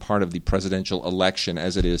 It wasn't part of the presidential election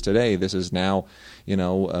as it is today. This is now,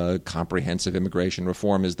 comprehensive immigration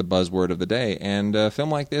reform is the buzzword of the day. And a film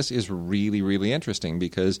like this is really, really interesting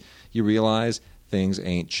because you realize things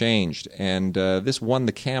ain't changed. And this won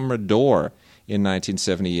the Camera d'Or in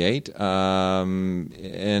 1978,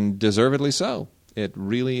 and deservedly so. It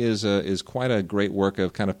really is quite a great work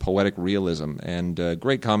of kind of poetic realism, and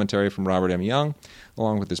great commentary from Robert M. Young,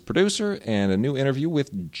 along with his producer, and a new interview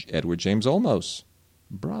with Edward James Olmos.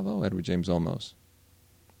 Bravo, Edward James Olmos.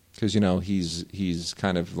 Because, he's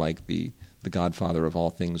kind of like the godfather of all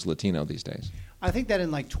things Latino these days. I think that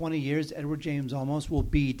in like 20 years, Edward James Olmos will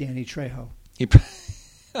be Danny Trejo.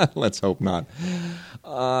 Let's hope not.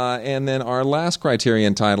 And then our last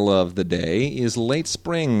Criterion title of the day is Late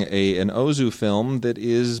Spring, an Ozu film that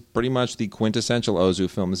is pretty much the quintessential Ozu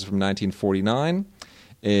film. This is from 1949,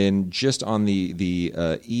 and just on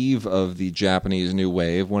the eve of the Japanese New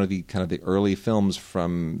Wave, one of the kind of the early films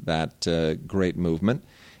from that great movement.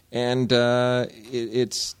 And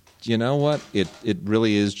it's... You know what? It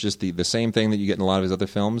really is just the same thing that you get in a lot of his other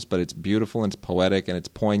films, but it's beautiful and it's poetic and it's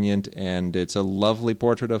poignant, and it's a lovely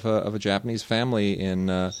portrait of a Japanese family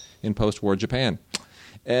in post-war Japan.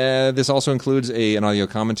 This also includes an audio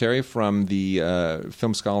commentary from the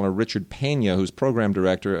film scholar Richard Pena, who's program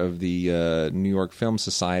director of the New York Film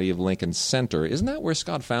Society of Lincoln Center. Isn't that where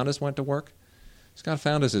Scott Foundas went to work? Scott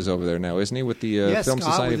Foundas is over there now, isn't he, with the Film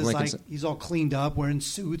Scott, Society of Lincoln? He's all cleaned up, wearing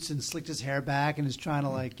suits, and slicked his hair back, and is trying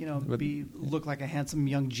to look like a handsome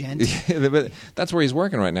young gent. But that's where he's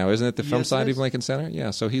working right now, isn't it? The Film Yes, Society it of is. Lincoln Center.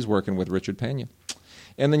 Yeah, so he's working with Richard Pena.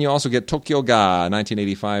 And then you also get Tokyo Ga, a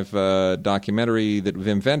 1985 documentary that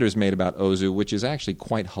Wim Wenders made about Ozu, which is actually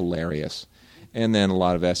quite hilarious. And then a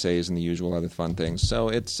lot of essays and the usual other fun things. So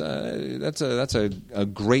it's that's a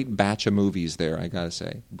great batch of movies there, I gotta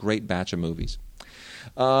say. Great batch of movies.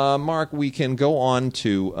 Mark, we can go on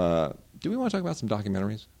to. Do we want to talk about some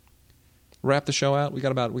documentaries? Wrap the show out. We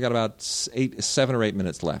got about 7 or 8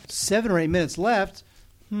 minutes left. 7 or 8 minutes left.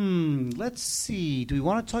 Let's see. Do we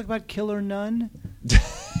want to talk about Killer Nun? Do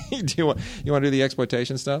you want to do the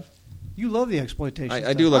exploitation stuff? You love the exploitation.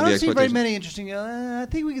 I do love the I don't see very exploitation. many interesting. I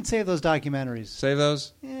think we can save those documentaries. Save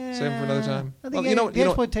those. Yeah, Save them for another time. I think the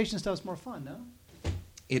exploitation stuff's more fun, no?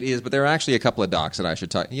 It is, but there are actually a couple of docs that I should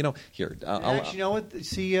talk. Here. Actually, you know what?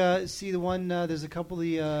 See the one. There's a couple of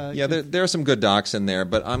the. Yeah, there are some good docs in there,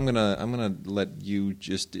 but I'm gonna let you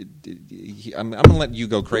just. I'm gonna let you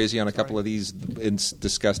go crazy on a couple of these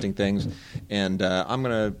disgusting things, and I'm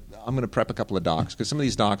gonna prep a couple of docs because some of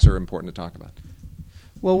these docs are important to talk about.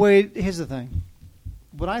 Well, wait. Here's the thing.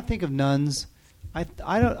 When I think of nuns, I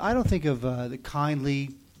don't think of the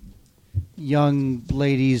kindly young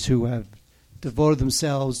ladies who have devoted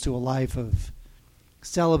themselves to a life of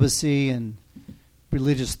celibacy and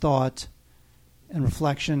religious thought and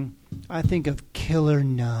reflection. I think of Killer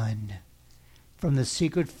Nun from the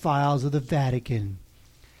Secret Files of the Vatican,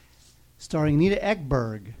 starring Anita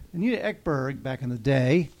Ekberg. Anita Ekberg, back in the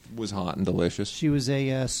day, Was hot and delicious. she was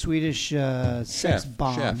a Swedish sex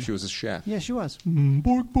bomb. Chef. She was a chef. Yeah, she was.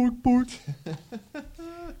 Bork, bork, bork.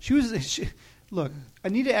 Look,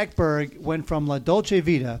 Anita Ekberg went from La Dolce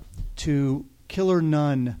Vita to Killer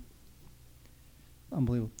Nun.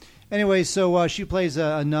 Unbelievable. Anyway, so she plays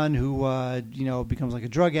a nun who, becomes like a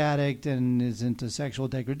drug addict and is into sexual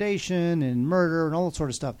degradation and murder and all that sort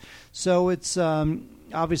of stuff. So it's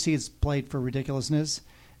obviously it's played for ridiculousness,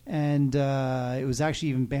 and it was actually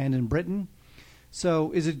even banned in Britain.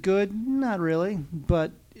 So is it good? Not really,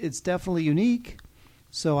 but it's definitely unique.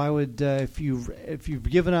 So I would, if you've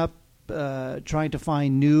given up trying to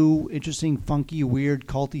find new, interesting, funky, weird,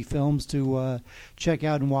 culty films to check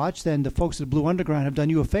out and watch, then the folks at Blue Underground have done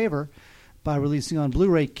you a favor by releasing on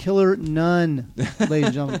Blu-ray Killer Nun, ladies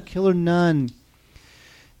and gentlemen. Killer Nun.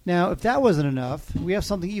 Now, if that wasn't enough, we have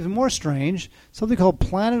something even more strange, something called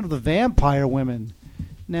Planet of the Vampire Women.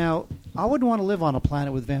 Now, I wouldn't want to live on a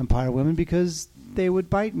planet with vampire women because they would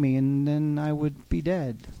bite me and then I would be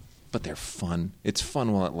dead. But they're fun. It's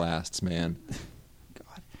fun while it lasts, man.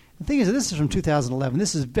 The thing is, this is from 2011.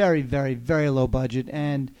 This is very, very, very low budget,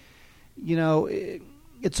 and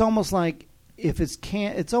it's almost like it's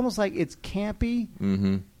campy,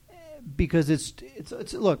 because it's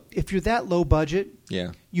look, if you're that low budget,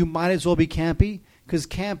 Yeah, you might as well be campy, because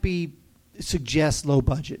campy suggests low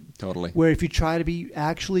budget. totally. Where if you try to be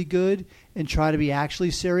actually good and try to be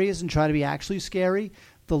actually serious and try to be actually scary,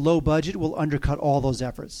 the low budget will undercut all those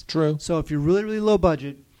efforts. True. So if you're really, really low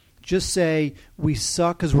budget, just say we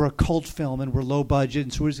suck because we're a cult film and we're low budget,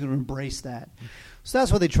 and so we're just going to embrace that. So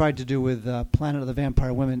that's what they tried to do with Planet of the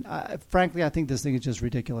Vampire Women. Frankly, I think this thing is just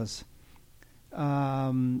ridiculous. It's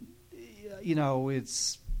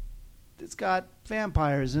got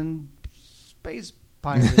vampires and space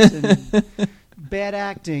pirates and bad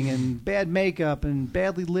acting and bad makeup and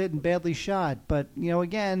badly lit and badly shot. But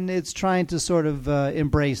again, it's trying to sort of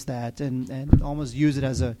embrace that and almost use it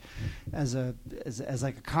as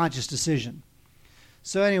like a conscious decision.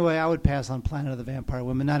 So anyway, I would pass on Planet of the Vampire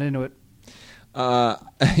Women. Not into it.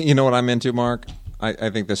 You know what I'm into, Mark?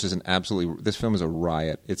 I think this is this film is a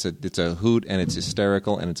riot. It's a hoot, and it's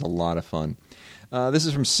hysterical, and it's a lot of fun. This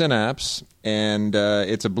is from Synapse, and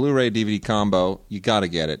it's a Blu-ray DVD combo. You got to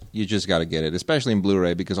get it. You just got to get it, especially in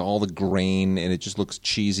Blu-ray, because all the grain, and it just looks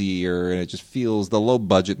cheesier, and it just feels, the low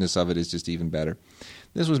budgetness of it is just even better.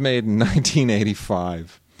 This was made in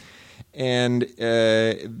 1985, and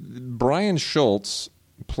Brian Schultz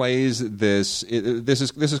plays this. This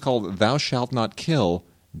is called "Thou Shalt Not Kill." ...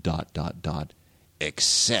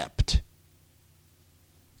 Except.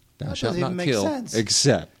 Thou shalt not kill. Sense.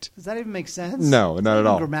 Except. Does that even make sense? No, not at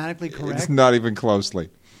all. Grammatically correct? It's not even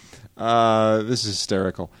closely. This is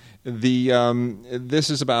hysterical.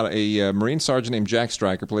 This is about a Marine sergeant named Jack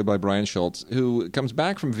Stryker, played by Brian Schultz, who comes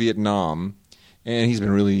back from Vietnam, and he's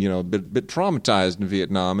been really, a bit traumatized in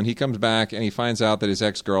Vietnam, and he comes back and he finds out that his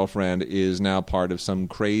ex-girlfriend is now part of some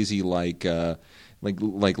crazy, like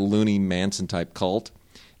Looney Manson type cult.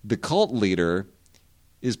 The cult leader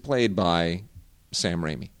is played by Sam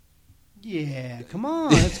Raimi. Yeah, come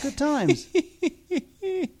on, it's good times.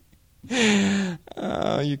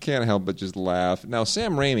 You can't help but just laugh. Now,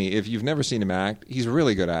 Sam Raimi, if you've never seen him act, he's a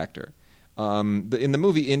really good actor. In the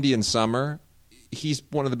movie Indian Summer, he's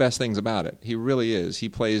one of the best things about it. He really is. He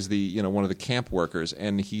plays one of the camp workers,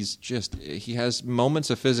 and he has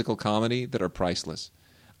moments of physical comedy that are priceless.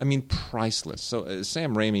 I mean, priceless. So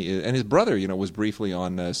Sam Raimi, and his brother, was briefly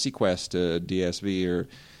on Sequest DSV or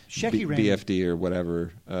BFD or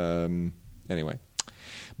whatever. Anyway.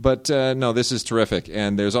 But no, this is terrific.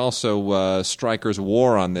 And there's also Stryker's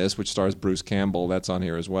War on this, which stars Bruce Campbell. That's on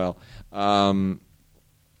here as well.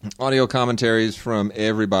 Audio commentaries from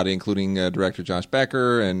everybody, including director Josh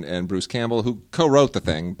Becker and Bruce Campbell, who co-wrote the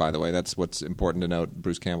thing, by the way. That's what's important to note.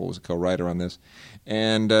 Bruce Campbell was a co-writer on this.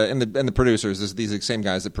 And the producers, these are the same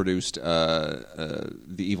guys that produced the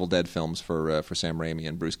Evil Dead films for Sam Raimi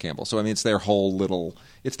and Bruce Campbell. So, I mean, it's their little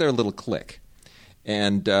clique.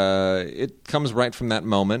 And it comes right from that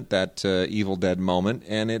moment, that Evil Dead moment,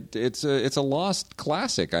 and it's a lost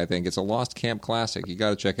classic. I think it's a lost camp classic. You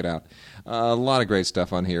got to check it out. A lot of great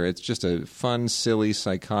stuff on here. It's just a fun, silly,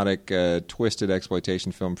 psychotic, twisted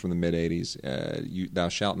exploitation film from the mid '80s. Thou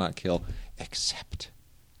shalt not kill, except.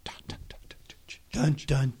 Dun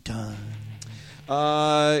dun dun.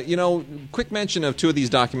 Quick mention of two of these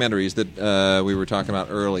documentaries that we were talking about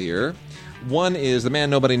earlier. One is The Man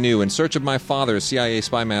Nobody Knew, In Search of My Father, CIA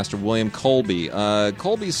spy master William Colby.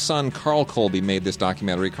 Colby's son, Carl Colby, made this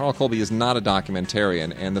documentary. Carl Colby is not a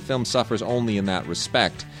documentarian, and the film suffers only in that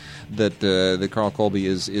respect, that Carl Colby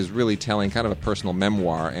is really telling kind of a personal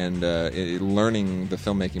memoir and learning the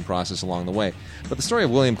filmmaking process along the way. But the story of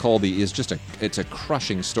William Colby is it's a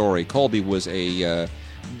crushing story. Colby was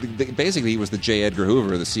basically, he was the J. Edgar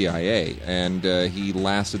Hoover of the CIA, and he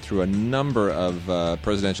lasted through a number of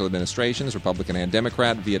presidential administrations, Republican and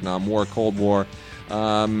Democrat, Vietnam War, Cold War,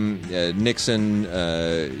 Nixon,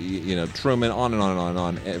 Truman, on and on and on and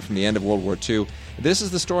on, from the end of World War II. This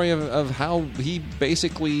is the story of how he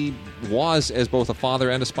basically was as both a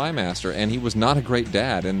father and a spy master, and he was not a great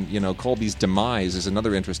dad, and, Colby's demise is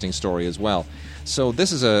another interesting story as well. So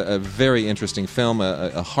this is a very interesting film,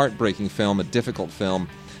 a heartbreaking film, a difficult film.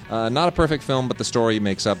 Not a perfect film, but the story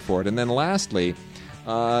makes up for it. And then lastly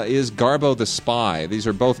is Garbo the Spy. These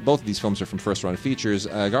are both of these films are from First Run Features.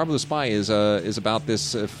 Garbo the Spy is about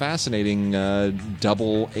this fascinating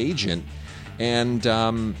double agent, and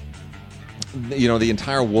the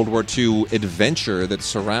entire World War II adventure that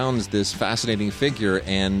surrounds this fascinating figure,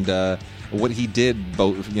 and what he did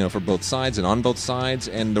for both sides and on both sides,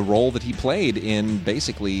 and the role that he played in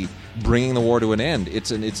basically bringing the war to an end.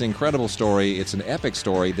 It's an incredible story. It's an epic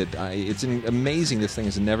story it's amazing. This thing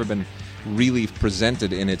has never been really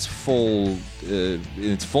presented in its fullness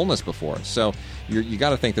before. So you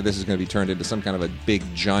got to think that this is going to be turned into some kind of a big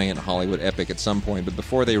giant Hollywood epic at some point. But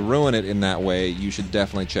before they ruin it in that way, you should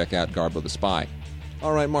definitely check out Garbo the Spy.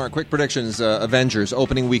 All right, Mark, quick predictions. Avengers,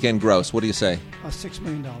 opening weekend gross. What do you say? $6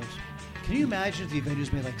 million. Can you imagine if the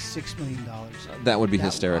Avengers made like $6 million? That would be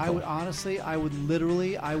hysterical. I would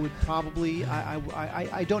probably,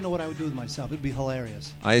 I don't know what I would do with myself. It'd be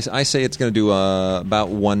hilarious. I say it's going to do about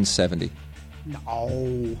 170.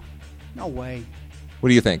 No way. What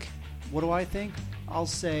do you think? What do I think? I'm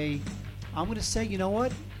going to say, you know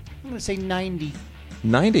what? I'm going to say 90.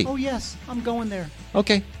 90? Oh, yes. I'm going there.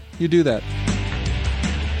 Okay, you do that.